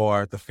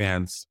or the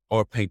fans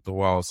or paint the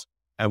walls.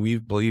 And we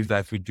believe that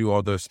if we do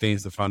all those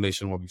things, the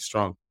foundation will be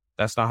strong.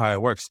 That's not how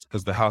it works,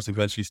 because the house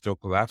eventually still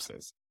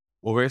collapses.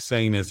 What we're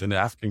saying is, in the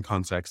African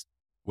context,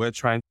 we're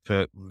trying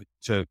to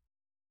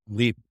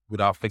leap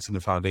without fixing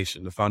the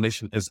foundation. The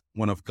foundation is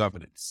one of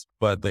governance,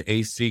 but the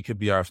AC could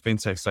be our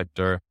fintech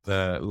sector.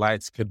 The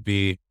lights could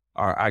be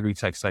our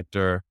agri-tech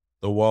sector.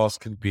 The walls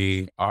could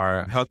be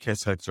our healthcare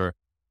sector.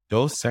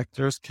 Those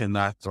sectors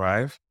cannot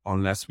thrive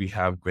unless we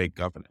have great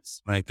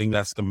governance. And I think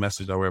that's the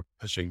message that we're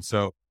pushing.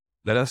 So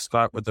let us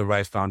start with the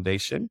right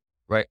foundation,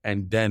 right?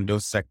 And then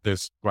those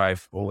sectors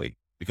thrive fully,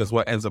 because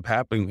what ends up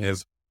happening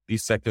is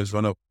these sectors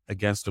run up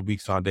against a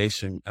weak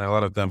foundation, and a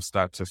lot of them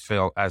start to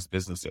fail as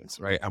businesses,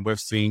 right? And we've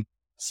seen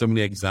so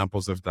many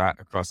examples of that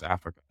across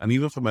Africa. And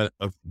even from a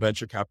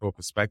venture capital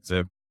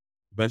perspective,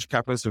 venture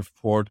capitalists have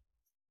poured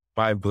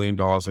 $5 billion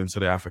into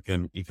the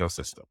African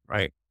ecosystem,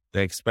 right?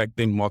 They're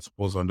expecting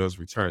multiples on those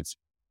returns.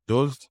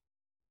 Those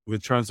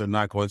returns are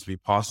not going to be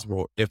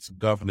possible if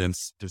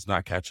governance does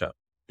not catch up.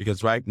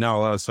 Because right now,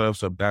 a lot of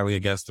startups are battling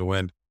against the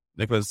wind.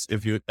 Nicholas,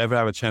 if you ever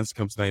have a chance to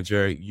come to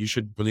Nigeria, you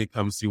should really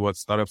come see what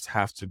startups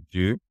have to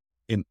do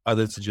in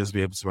order to just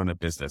be able to run a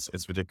business.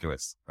 It's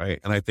ridiculous, right?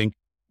 And I think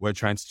we're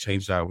trying to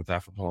change that with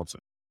Afropolitan.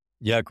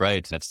 Yeah,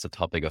 great. That's the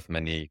topic of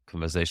many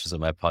conversations on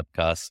my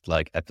podcast,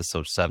 like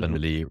episode 7,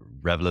 really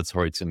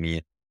revelatory to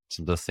me.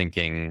 So the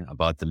thinking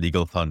about the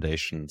legal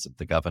foundations,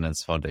 the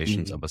governance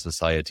foundations of a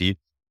society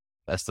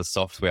as the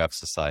software of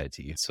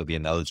society. So the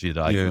analogy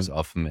that I use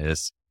often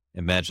is,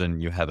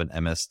 imagine you have an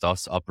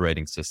MS-DOS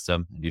operating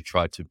system and you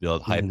try to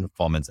build high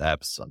performance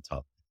apps on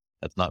top.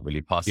 That's not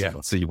really possible.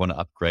 Yeah. So you want to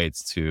upgrade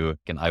to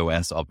an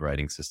iOS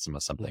operating system or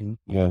something.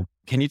 Yeah.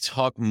 Can you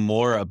talk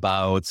more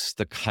about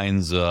the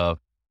kinds of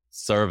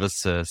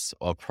services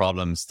or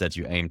problems that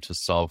you aim to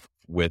solve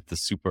with the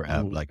super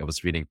app? Like I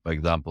was reading, for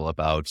example,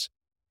 about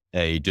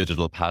a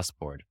digital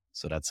passport.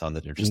 So that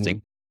sounded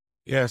interesting.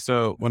 Yeah.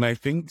 So when I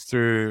think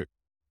through,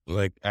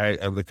 like I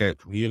look at,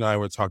 you and I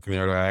were talking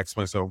earlier, I asked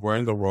myself, where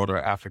in the world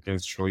are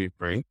Africans truly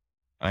free?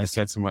 And I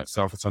said to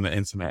myself, it's on the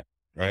internet,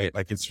 right?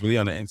 Like it's really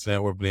on the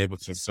internet we're being able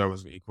to serve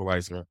as an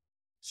equalizer.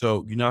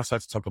 So you now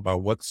start to talk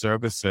about what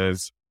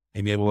services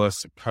enable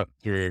us to cut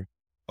through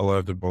a lot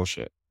of the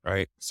bullshit,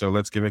 right? So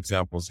let's give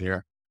examples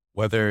here.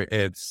 Whether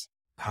it's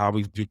how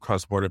we do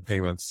cross-border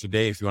payments.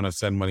 Today, if you want to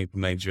send money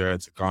from Nigeria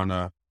to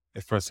Ghana,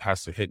 it first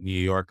has to hit New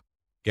York,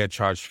 get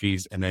charged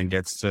fees, and then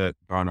gets to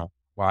Ghana.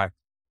 Why?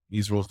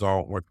 These rules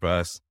don't work for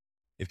us.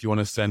 If you want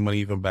to send money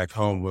even back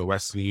home with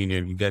Western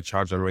Union, you get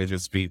charged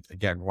outrageous fees.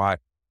 Again, why?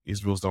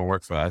 These rules don't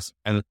work for us.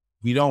 And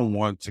we don't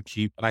want to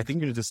keep, and I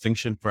think the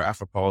distinction for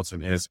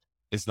Afropolitan is,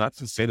 it's not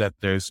to say that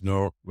there's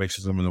no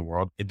racism in the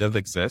world. It does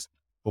exist,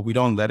 but we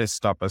don't let it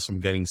stop us from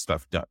getting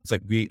stuff done. It's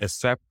like we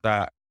accept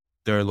that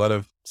there are a lot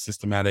of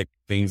systematic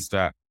things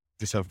that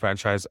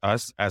disenfranchise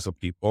us as a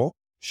people,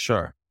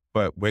 Sure.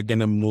 But we're going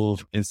to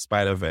move in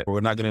spite of it.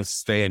 We're not going to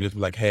stay and just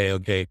be like, hey,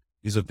 okay,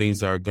 these are things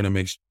that are going to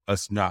make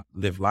us not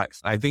live lives.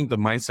 I think the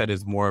mindset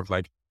is more of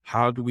like,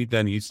 how do we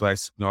then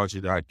utilize technology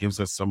that gives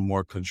us some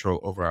more control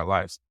over our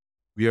lives?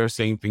 We are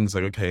saying things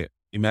like, okay,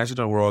 imagine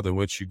a world in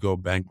which you go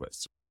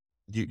bankless.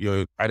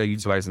 You're either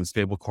utilizing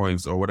stable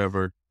coins or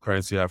whatever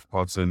currency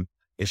Afropolitan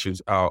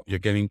issues out.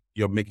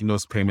 You're making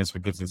those payments for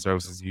goods and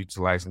services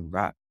utilizing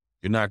that.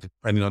 You're not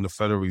depending on the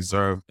Federal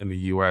Reserve in the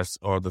US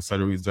or the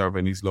Federal Reserve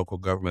in these local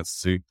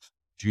governments to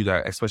do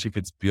that, especially if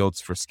it's built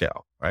for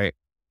scale, right?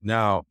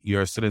 Now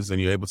you're a citizen,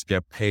 you're able to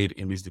get paid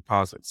in these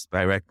deposits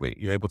directly.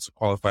 You're able to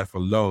qualify for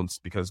loans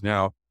because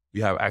now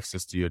you have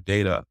access to your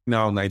data.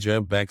 Now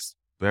Nigerian banks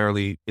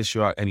barely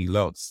issue out any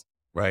loans,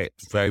 right?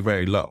 It's very,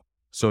 very low.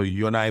 So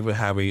you're not even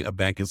having a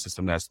banking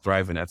system that's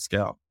thriving at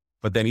scale.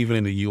 But then even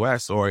in the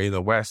US or in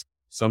the West,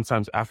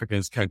 sometimes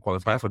Africans can't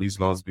qualify for these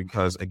loans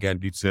because, again,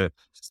 due to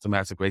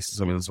systematic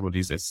racism in some of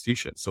these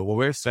institutions. So what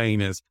we're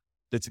saying is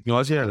the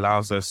technology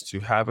allows us to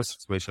have a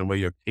situation where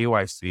your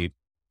KYC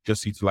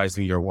just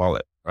utilizing your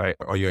wallet, right?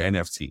 Or your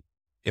NFT.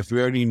 If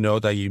we already know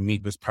that you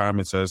meet these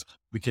parameters,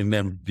 we can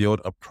then build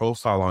a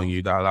profile on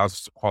you that allows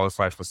us to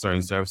qualify for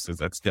certain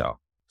services at scale.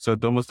 So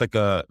it's almost like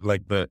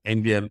the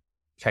Indian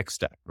tech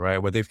stack, right?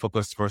 Where they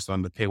focus first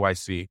on the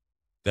KYC,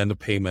 then the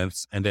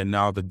payments, and then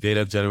now the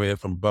data generated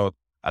from both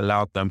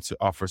allowed them to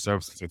offer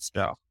services at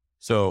scale.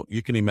 So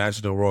you can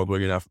imagine a world where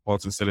you're an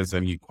Afropolitan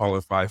citizen, you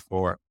qualify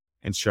for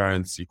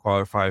insurance, you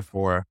qualify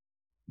for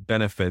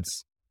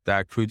benefits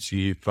that accrue to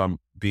you from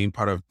being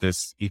part of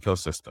this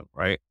ecosystem,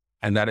 right?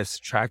 And that is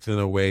tracked in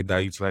a way that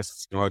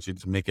utilizes technology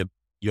to make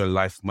your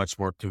life much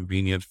more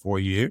convenient for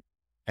you.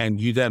 And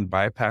you then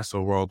bypass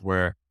a world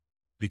where,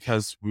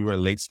 because we were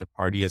late to the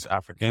party as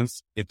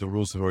Africans, if the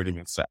rules have already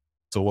been set.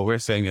 So what we're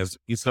saying is,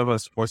 instead of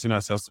us forcing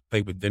ourselves to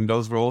play within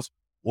those rules,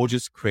 we'll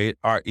just create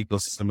our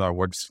ecosystem that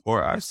works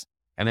for us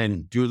and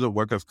then do the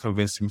work of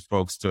convincing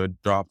folks to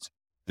adopt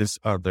this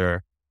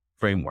other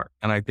framework.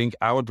 And I think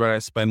I would rather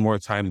spend more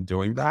time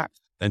doing that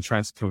than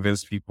trying to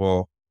convince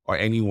people or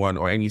anyone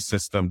or any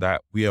system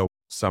that we are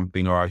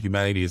something or our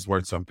humanity is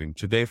worth something.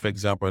 Today, for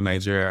example, in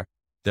Nigeria,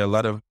 there are a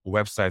lot of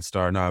websites that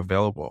are not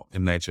available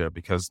in Nigeria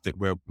because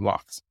we're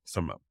blocked,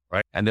 some of them,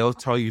 right? And they'll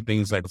tell you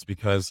things like it's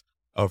because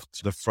of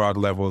the fraud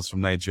levels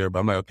from Nigeria. But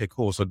I'm like, okay,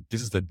 cool. So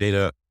this is the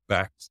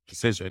data-backed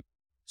decision.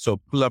 So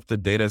pull up the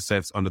data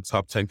sets on the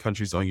top 10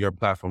 countries on your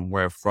platform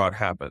where fraud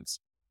happens.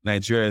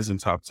 Nigeria is in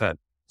top 10.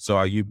 So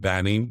are you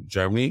banning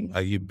Germany?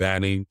 Are you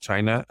banning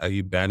China? Are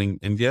you banning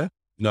India?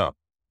 No.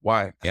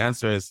 Why? The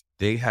answer is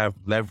they have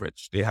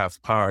leverage, they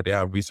have power, they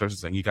have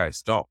resources, and you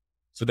guys don't.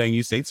 So then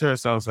you say to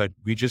ourselves, like,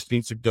 we just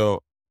need to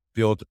go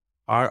build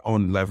our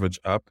own leverage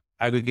up,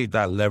 aggregate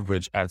that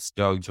leverage at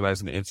scale,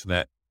 utilizing the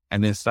internet,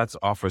 and then start to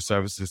offer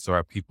services to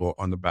our people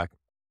on the back.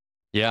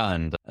 Yeah,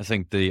 and I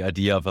think the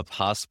idea of a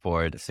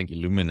passport, I think,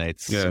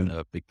 illuminates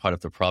a big part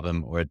of the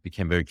problem, or it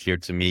became very clear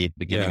to me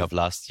beginning of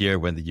last year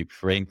when the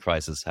Ukraine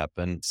crisis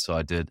happened. So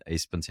I did a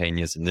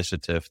spontaneous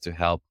initiative to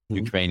help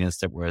Ukrainians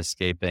that were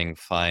escaping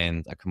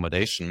find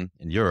accommodation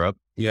in Europe.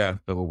 Yeah.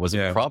 But what was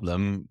a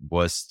problem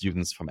was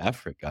students from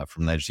Africa,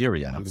 from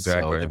Nigeria.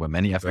 Exactly. So there were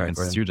many African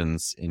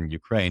students in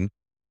Ukraine,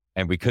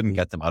 and we couldn't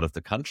get them out of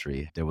the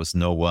country. There was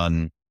no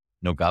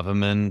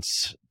government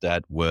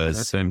that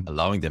was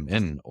allowing them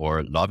in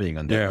or lobbying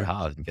on their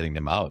behalf and getting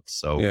them out.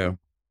 So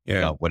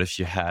what if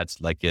you had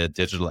like a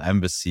digital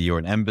embassy or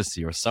an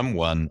embassy or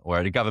someone or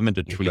a government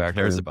that truly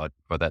cares about,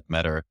 for that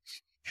matter,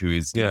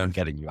 who's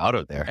getting you out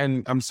of there?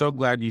 And I'm so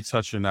glad you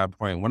touched on that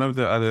point. One of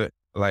the other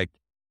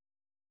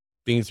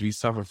things we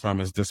suffer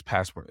from is this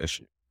passport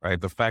issue, right?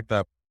 The fact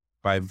that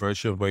by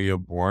virtue of where you're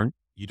born,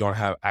 you don't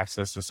have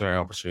access to certain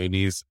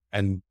opportunities.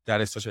 And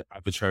that is such an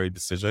arbitrary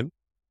decision.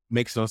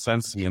 Makes no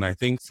sense to me. And I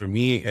think for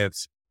me,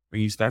 it's when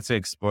you start to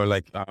explore,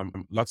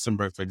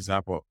 Luxembourg, for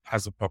example,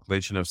 has a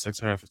population of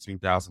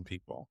 615,000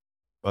 people.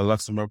 But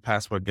Luxembourg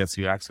passport gets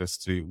you access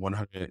to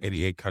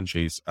 188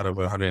 countries out of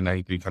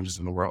 193 countries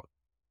in the world,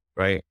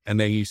 right? And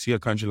then you see a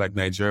country like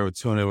Nigeria with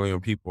 200 million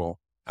people,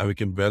 and we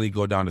can barely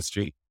go down the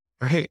street,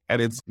 right?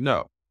 And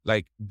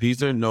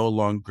these are no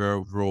longer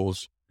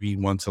rules we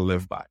want to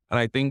live by. And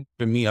I think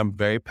for me, I'm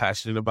very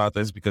passionate about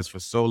this because for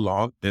so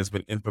long, there's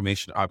been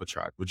information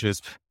arbitrage, which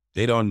is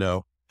they don't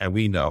know and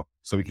we know,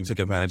 so we can take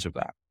advantage of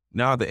that.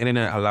 Now the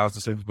internet allows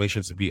this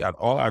information to be at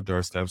all our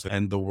doorsteps,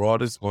 and the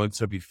world is going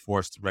to be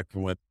forced to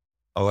reckon with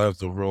a lot of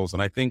the rules.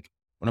 And I think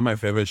one of my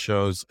favorite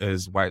shows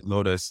is White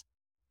Lotus.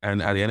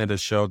 And at the end of the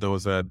show, there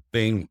was a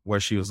thing where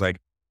she was like,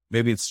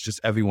 maybe it's just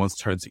everyone's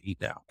turn to eat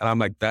now. And I'm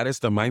like, that is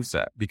the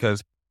mindset,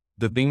 because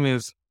the thing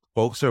is,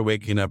 folks are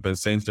waking up and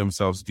saying to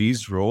themselves,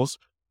 these rules,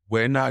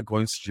 we're not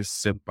going to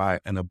just sit by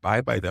and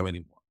abide by them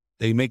anymore.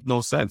 They make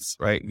no sense,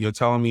 right? You're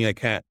telling me I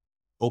can't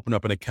open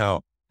up an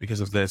account because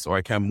of this, or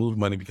I can't move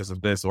money because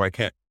of this, or I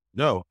can't.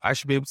 No, I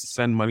should be able to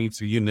send money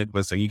to you,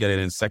 Nicholas, and you get it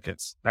in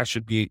seconds. That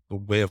should be the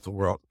way of the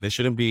world. There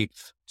shouldn't be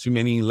too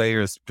many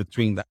layers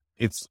between that.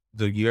 It's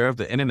the year of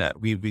the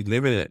internet. We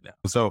live in it now.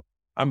 So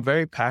I'm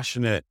very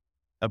passionate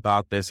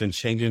about this and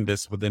changing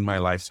this within my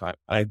lifetime.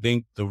 I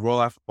think the role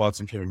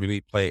Afropolitan can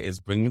really play is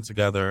bringing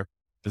together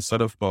the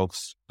set of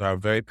folks that are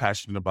very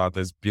passionate about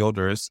this,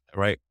 builders,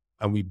 right?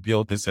 And we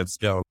build this at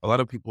scale. A lot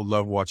of people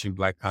love watching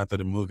Black Panther,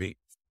 the movie.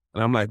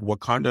 And I'm like,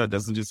 Wakanda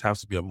doesn't just have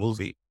to be a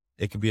movie.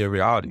 It can be a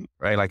reality,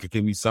 right? Like it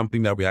can be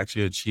something that we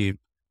actually achieve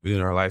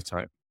within our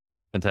lifetime.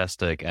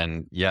 Fantastic.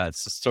 And yeah,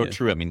 it's so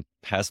true. I mean,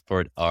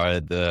 passport are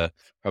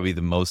probably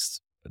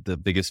the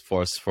biggest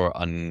force for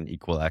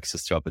unequal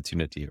access to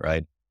opportunity,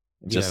 right?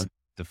 Just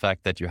the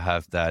fact that you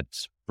have that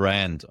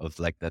brand of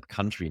like that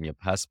country in your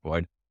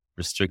passport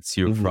restricts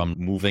you from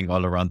moving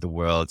all around the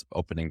world,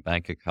 opening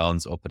bank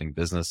accounts, opening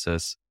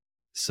businesses.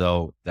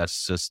 So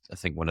that's just, I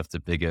think, one of the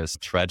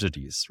biggest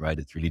tragedies, right?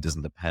 It really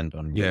doesn't depend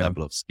on your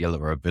level of skill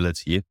or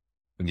ability.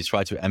 When you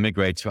try to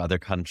emigrate to other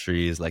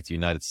countries like the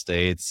United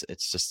States,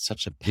 it's just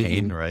such a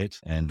pain, right?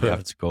 And you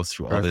have to go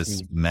through all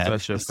this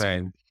madness. Such a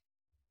pain.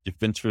 You've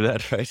been through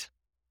that, right?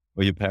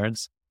 Or your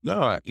parents?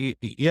 No,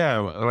 yeah,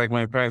 like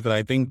my parents, but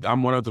I think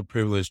I'm one of the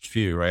privileged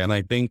few, right? And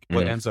I think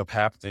what ends up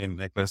happening,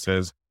 Nicholas,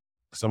 is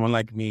someone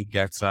like me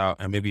gets out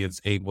and maybe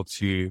it's able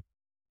to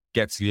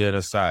get to the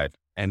other side.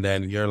 And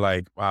then you're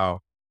like, wow,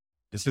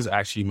 this is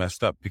actually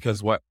messed up,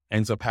 because what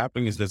ends up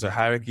happening is there's a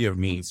hierarchy of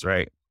needs,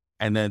 right?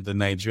 And then the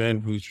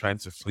Nigerian who's trying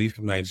to flee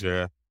from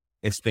Nigeria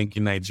is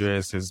thinking Nigeria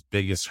is his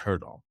biggest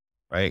hurdle,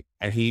 right?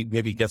 And he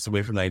maybe gets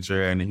away from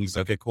Nigeria and he's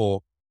like, okay,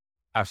 cool,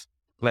 I've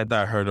fled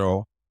that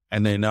hurdle.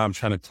 And then now I'm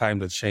trying to climb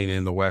the chain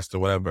in the West or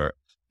whatever.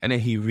 And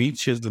then he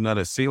reaches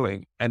another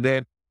ceiling. And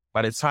then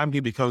by the time he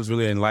becomes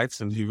really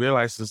enlightened, he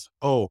realizes,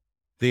 oh,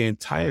 the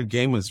entire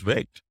game was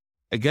rigged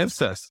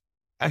against us.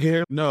 I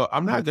hear, no,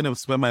 I'm not going to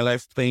spend my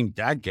life playing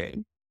that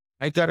game.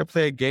 I got to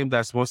play a game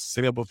that's more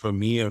sustainable for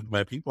me and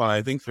my people. And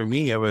I think for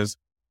me, it was,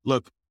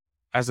 look,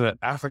 as an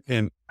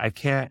African, I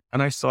can't,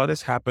 and I saw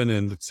this happen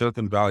in the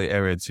Silicon Valley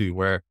area too,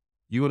 where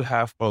you would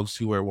have folks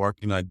who were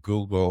working at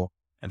Google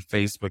and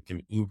Facebook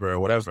and Uber or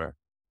whatever.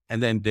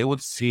 And then they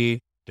would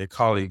see their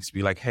colleagues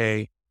be like,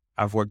 hey,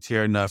 I've worked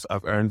here enough.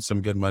 I've earned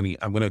some good money.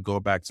 I'm going to go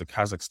back to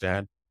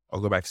Kazakhstan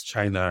or go back to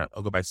China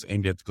or go back to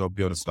India to go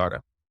build a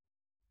startup.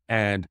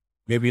 And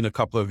maybe in a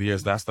couple of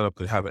years, that startup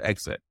could have an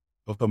exit.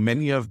 But for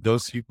many of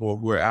those people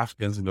who are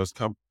Africans in those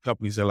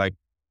companies, they're like,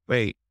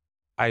 wait,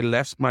 I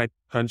left my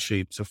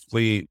country to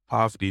flee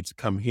poverty to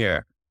come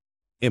here.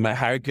 In my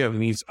hierarchy of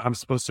needs, I'm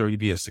supposed to already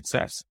be a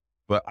success.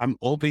 But I'm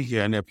over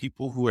here and there are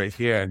people who are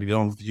here and they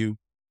don't view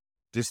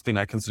this thing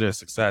I consider a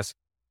success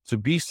to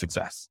be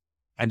success.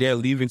 And they're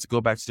leaving to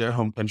go back to their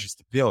home countries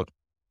to build.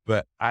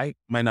 But I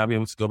might not be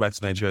able to go back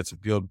to Nigeria to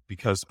build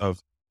because of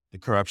the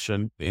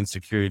corruption, the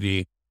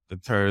insecurity, the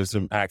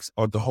terrorism acts,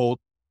 or the whole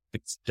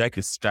deck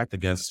is stacked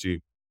against you.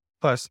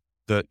 Plus,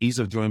 the ease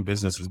of doing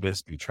business is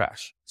basically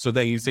trash. So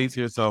then you say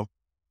to yourself,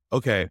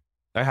 okay,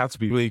 I have to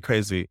be really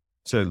crazy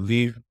to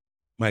leave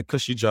my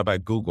cushy job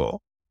at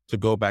Google to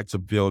go back to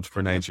build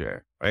for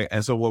Nigeria, right?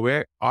 And so what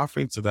we're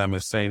offering to them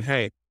is saying,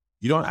 hey,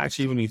 you don't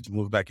actually even need to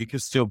move back. You can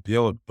still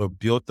build, but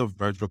build the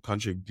virtual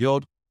country.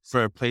 Build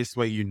for a place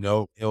where you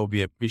know it will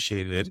be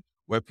appreciated,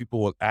 where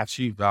people will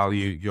actually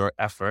value your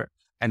effort.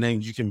 And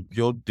then you can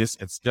build this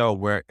at scale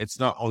where it's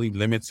not only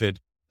limited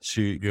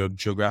to your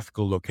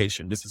geographical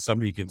location. This is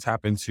something you can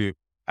tap into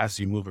as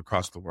you move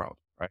across the world,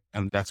 right?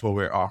 And that's what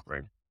we're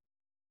offering.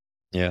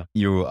 Yeah.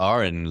 You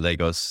are in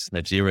Lagos,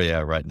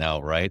 Nigeria right now,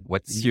 right?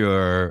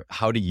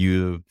 How do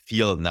you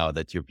feel now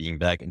that you're being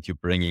back and you're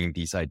bringing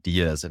these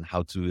ideas, and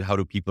how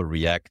do people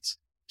react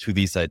to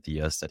these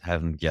ideas that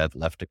haven't yet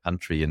left the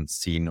country and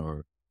seen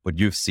or what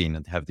you've seen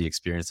and have the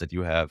experience that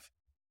you have?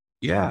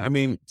 Yeah. I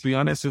mean, to be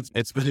honest,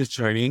 it's been a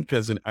journey,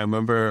 because I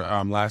remember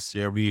last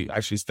year we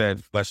actually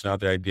started fleshing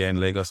out the idea in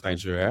Lagos,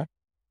 Nigeria.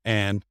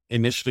 And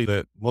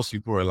initially most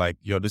people were like,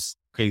 yo, this is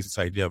the craziest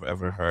idea I've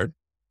ever heard.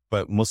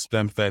 But most of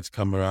them feds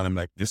come around and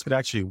like, this could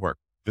actually work.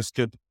 This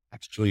could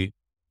actually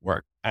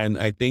work. And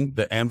I think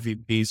the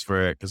MVPs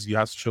for it, because you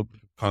have to show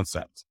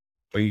concepts.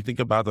 But you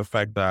think about the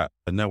fact that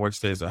the network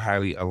state is a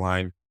highly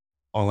aligned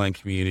online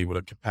community with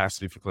a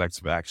capacity for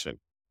collective action.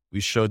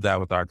 We showed that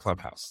with our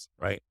clubhouse,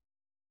 right?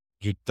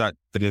 That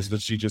is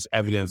literally just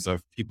evidence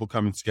of people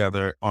coming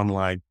together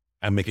online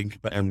and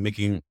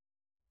making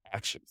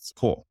actions.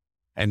 Cool.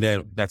 And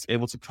then that's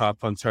able to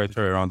crowdfund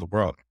territory around the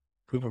world.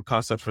 Proof of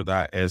concept for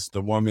that is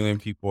the 1 million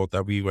people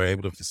that we were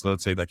able to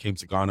facilitate that came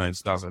to Ghana in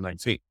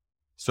 2019.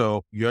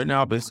 So you're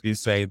now basically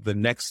saying the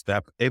next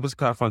step, able to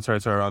crowdfund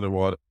territory around the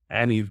world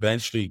and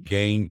eventually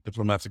gain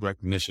diplomatic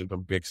recognition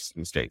from big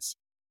existing states.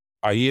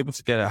 Are you able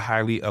to get a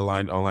highly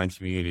aligned online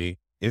community?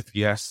 If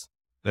yes,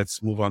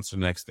 let's move on to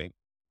the next thing.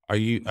 Are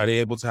they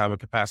able to have a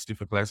capacity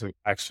for collective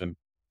action?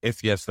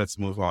 If yes, let's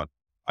move on.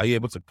 Are you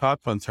able to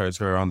crowdfund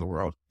territory around the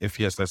world? If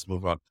yes, let's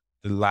move on.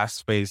 The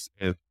last phase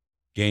is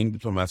gain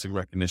diplomatic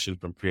recognition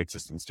from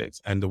pre-existing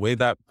states. And the way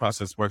that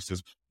process works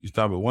is you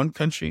start with one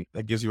country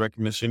that gives you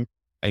recognition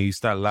and you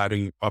start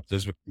laddering up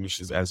those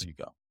recognitions as you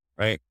go,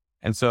 right?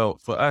 And so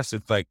for us,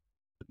 it's like,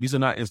 these are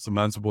not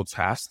insurmountable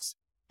tasks,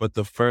 but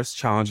the first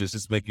challenge is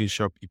just making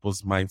sure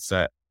people's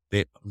mindset,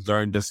 they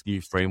learn this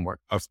new framework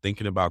of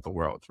thinking about the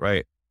world,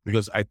 right?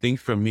 Because I think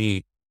for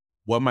me,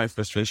 what my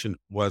frustration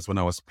was when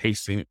I was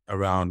pacing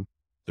around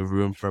the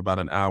room for about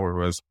an hour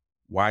was,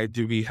 why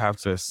do we have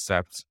to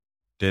accept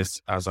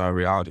this as our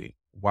reality?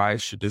 Why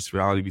should this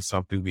reality be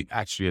something we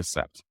actually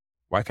accept?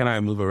 Why can't I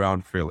move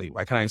around freely?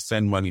 Why can't I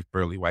send money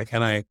freely? Why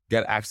can't I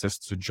get access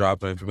to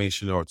jobs or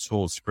information or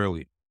tools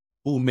freely?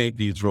 Who made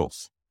these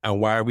rules?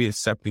 And why are we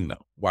accepting them?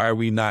 Why are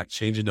we not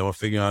changing them or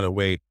figuring out a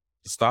way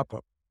to stop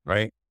them,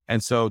 right?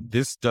 And so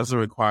this doesn't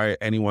require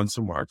anyone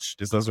to march.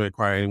 This doesn't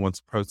require anyone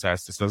to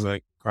protest. This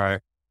doesn't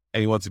require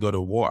anyone to go to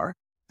war.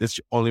 This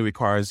only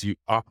requires you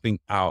opting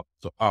out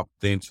to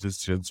opt into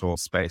this digital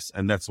space.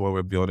 And that's what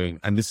we're building.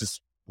 And this is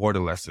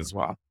borderless as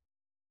well.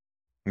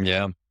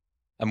 Yeah.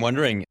 I'm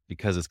wondering,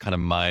 because it's kind of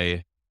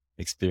my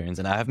experience,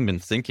 and I haven't been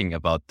thinking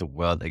about the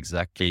world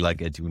exactly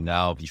like I do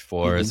now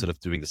before sort of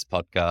doing this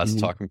podcast,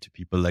 talking to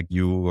people like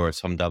you or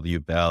Tom W.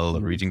 Bell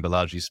or reading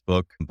Balaji's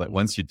book. But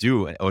once you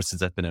do, or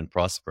since I've been in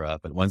Prospera,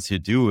 but once you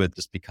do, it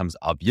just becomes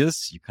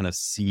obvious. You kind of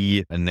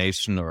see a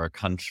nation or a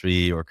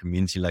country or a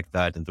community like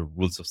that and the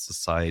rules of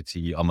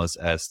society almost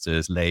as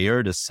this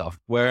layer, this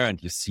software,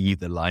 and you see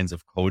the lines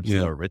of code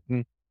that are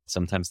written.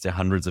 Sometimes they're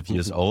hundreds of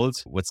years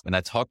old. When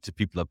I talk to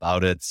people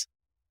about it,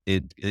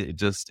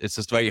 it's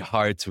just very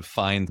hard to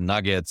find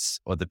nuggets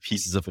or the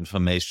pieces of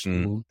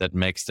information that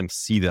makes them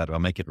see that or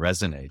make it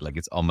resonate. Like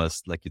it's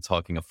almost like you're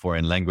talking a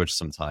foreign language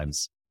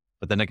sometimes.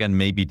 But then again,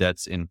 maybe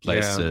that's in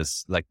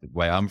places like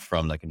where I'm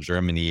from, like in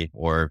Germany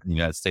or the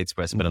United States,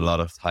 where I spend a lot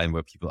of time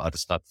where people are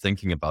just not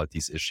thinking about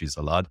these issues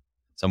a lot.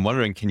 So I'm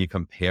wondering, can you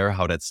compare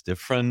how that's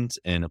different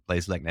in a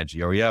place like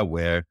Nigeria,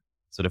 where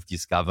sort of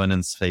these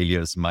governance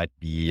failures might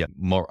be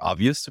more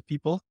obvious to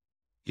people?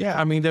 Yeah,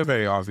 I mean, they're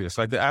very obvious.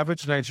 Like the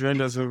average Nigerian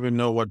doesn't even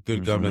know what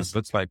good governance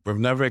looks like. We've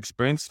never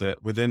experienced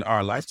it within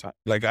our lifetime.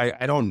 Like,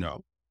 I don't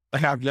know.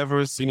 Like, I've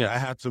never seen it. I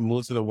had to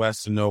move to the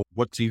West to know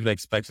what to even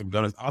expect from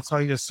governance. I'll tell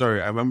you this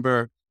story. I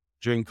remember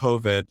during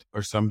COVID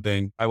or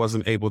something, I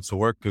wasn't able to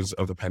work because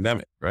of the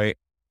pandemic, right?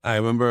 I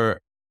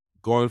remember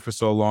going for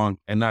so long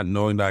and not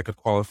knowing that I could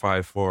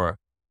qualify for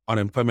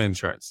unemployment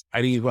insurance.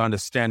 I didn't even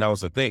understand that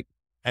was a thing.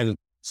 And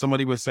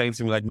somebody was saying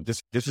to me, like,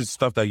 this is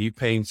stuff that you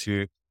pay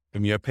into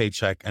from your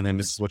paycheck, and then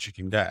this is what you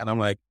can get. And I'm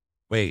like,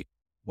 wait,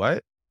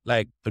 what?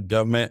 Like the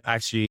government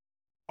actually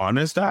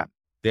honors that?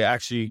 They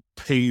actually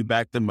pay you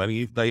back the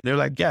money? Like, they're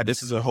like, yeah,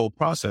 this is a whole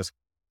process.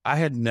 I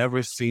had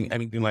never seen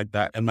anything like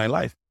that in my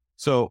life.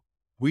 So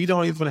we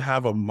don't even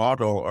have a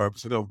model or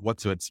sort of what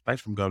to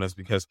expect from governance,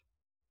 because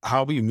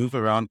how we move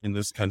around in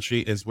this country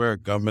is we're a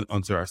government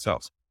unto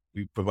ourselves.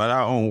 We provide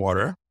our own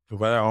water,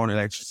 provide our own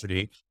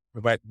electricity,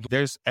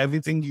 there's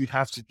everything you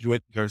have to do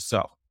it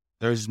yourself.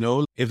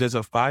 If there's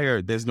a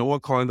fire, there's no one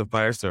calling the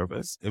fire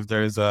service. If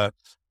there's a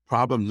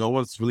problem, no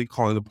one's really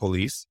calling the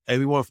police.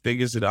 Everyone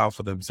figures it out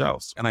for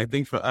themselves. And I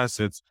think for us,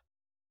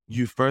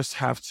 you first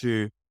have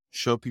to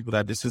show people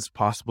that this is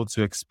possible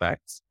to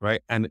expect,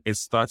 right? And it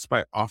starts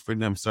by offering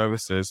them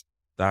services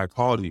that are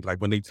quality. Like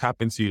when they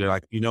tap into you, they're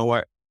like, you know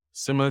what?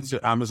 Similar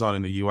to Amazon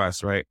in the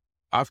US, right?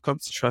 I've come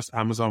to trust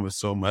Amazon with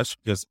so much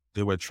because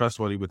they were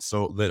trustworthy with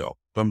so little.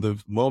 From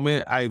the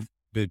moment I've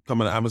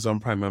become an Amazon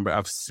Prime member,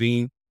 I've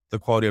seen the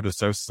quality of the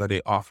services that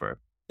they offer.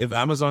 If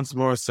Amazon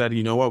tomorrow said,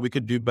 you know what, we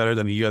could do better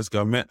than the US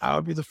government, I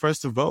would be the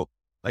first to vote.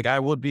 Like I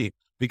would be,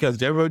 because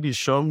they've already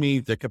shown me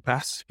the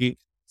capacity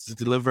to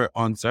deliver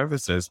on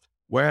services.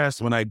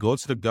 Whereas when I go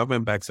to the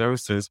government-backed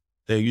services,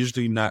 they're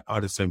usually not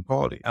of the same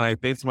quality. And I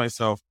think to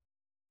myself,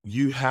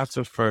 you have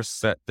to first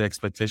set the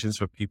expectations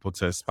for people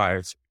to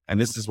aspire to.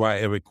 And this is why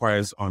it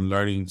requires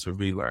unlearning to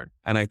relearn.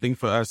 And I think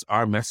for us,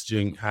 our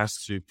messaging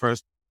has to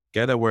first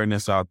get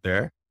awareness out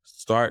there,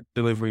 start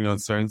delivering on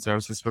certain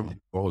services for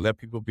people, let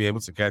people be able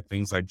to get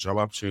things like job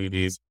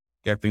opportunities,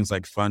 get things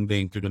like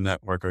funding through the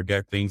network, or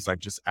get things like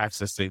just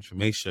access to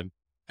information.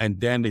 And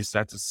then they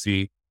start to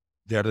see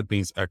the other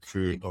things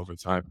accrue over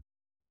time.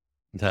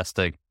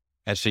 Fantastic.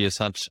 Actually, you're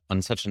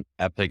on such an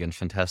epic and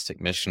fantastic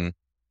mission.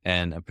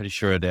 And I'm pretty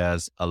sure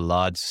there's a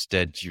lot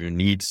that you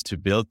need to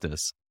build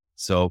this.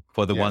 So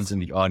for the ones in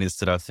the audience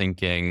that are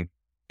thinking,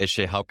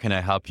 Eche, how can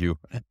I help you?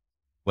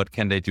 What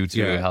can they do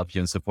to help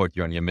you and support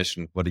you on your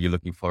mission? What are you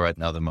looking for right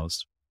now the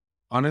most?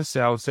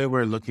 Honestly, I would say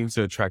we're looking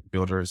to attract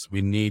builders.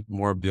 We need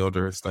more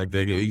builders. Like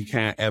you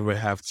can't ever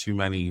have too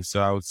many.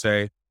 So I would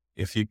say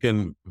if you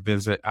can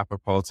visit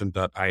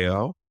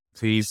Afropolitan.io,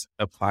 please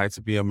apply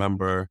to be a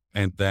member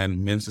and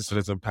then mint the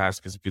Citizen Pass,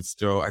 because you could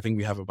still, I think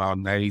we have about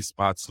 90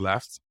 spots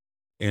left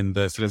in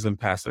the Citizen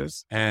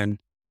Passes. And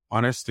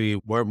honestly,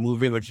 we're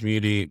moving the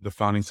community, the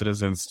founding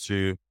citizens,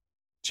 to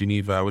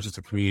Geneva, which is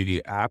a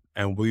community app,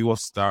 and we will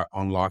start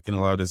unlocking a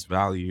lot of this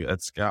value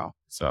at scale.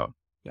 So,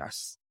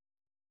 yes.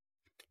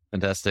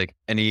 Fantastic.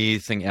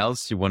 Anything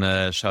else you want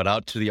to shout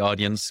out to the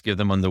audience, give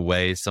them on the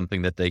way,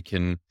 something that they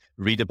can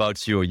read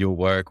about you or your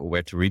work or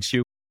where to reach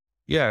you?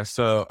 Yeah,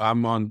 so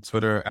I'm on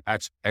Twitter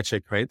at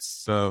Eche.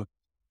 So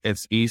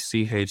it's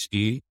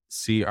ECHECRATES.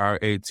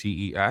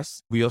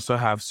 We also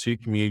have 2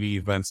 community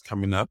events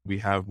coming up. We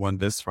have one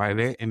this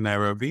Friday in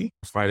Nairobi,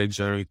 Friday,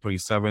 January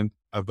 27th,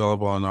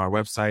 available on our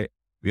website.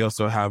 We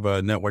also have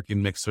a networking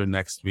mixer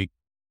next week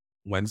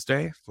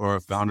Wednesday for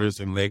founders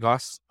in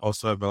Lagos,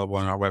 also available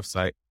on our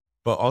website,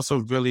 but also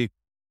really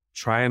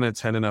try and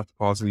attend an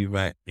Afropolitan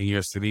event in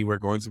your city. We're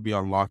going to be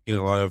unlocking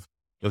a lot of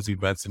those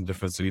events in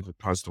different cities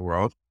across the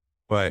world.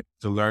 But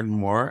to learn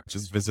more,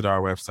 just visit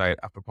our website,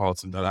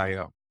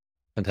 afropolitan.io.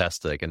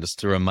 Fantastic. And just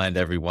to remind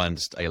everyone,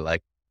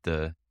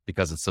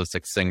 because it's so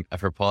succinct,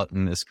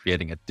 Afropolitan is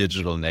creating a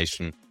digital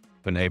nation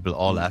to enable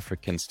all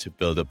Africans to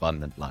build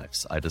abundant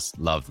lives. I just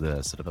love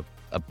the sort of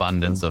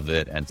abundance of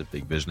it and the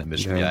big vision and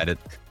mission behind it.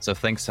 So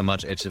thanks so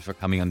much, Eche, for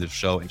coming on the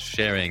show and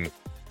sharing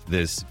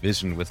this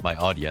vision with my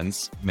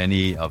audience.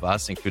 Many of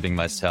us, including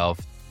myself,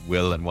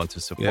 will and want to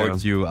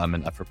support you. I'm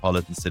an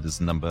Afropolitan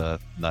citizen number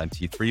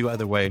 93, by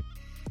the way,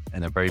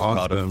 and I'm very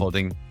proud of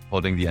holding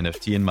the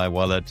NFT in my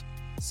wallet.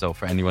 So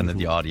for anyone in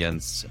the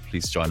audience,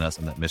 please join us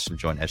on that mission.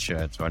 Join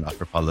Eche, join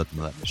Afropolitan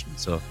on that mission.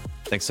 So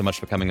thanks so much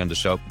for coming on the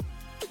show.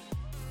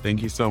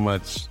 Thank you so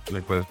much,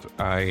 Nicholas.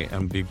 I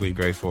am deeply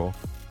grateful.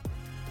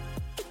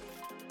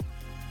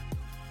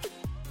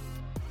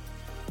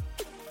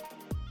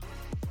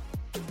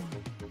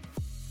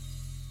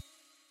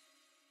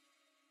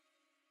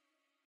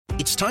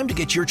 It's time to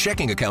get your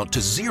checking account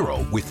to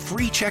zero with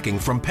free checking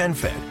from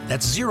PenFed.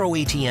 That's zero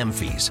ATM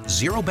fees,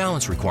 zero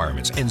balance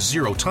requirements, and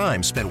zero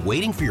time spent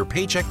waiting for your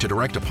paycheck to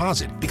direct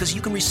deposit because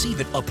you can receive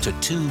it up to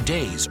 2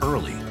 days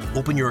early.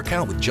 Open your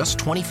account with just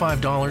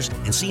 $25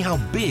 and see how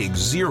big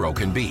zero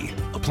can be.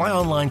 Apply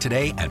online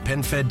today at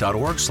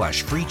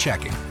PenFed.org/free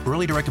checking.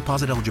 Early direct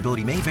deposit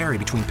eligibility may vary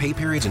between pay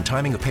periods and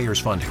timing of payers'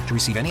 funding. To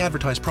receive any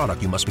advertised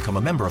product, you must become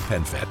a member of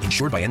PenFed,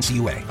 insured by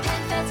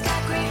NCUA.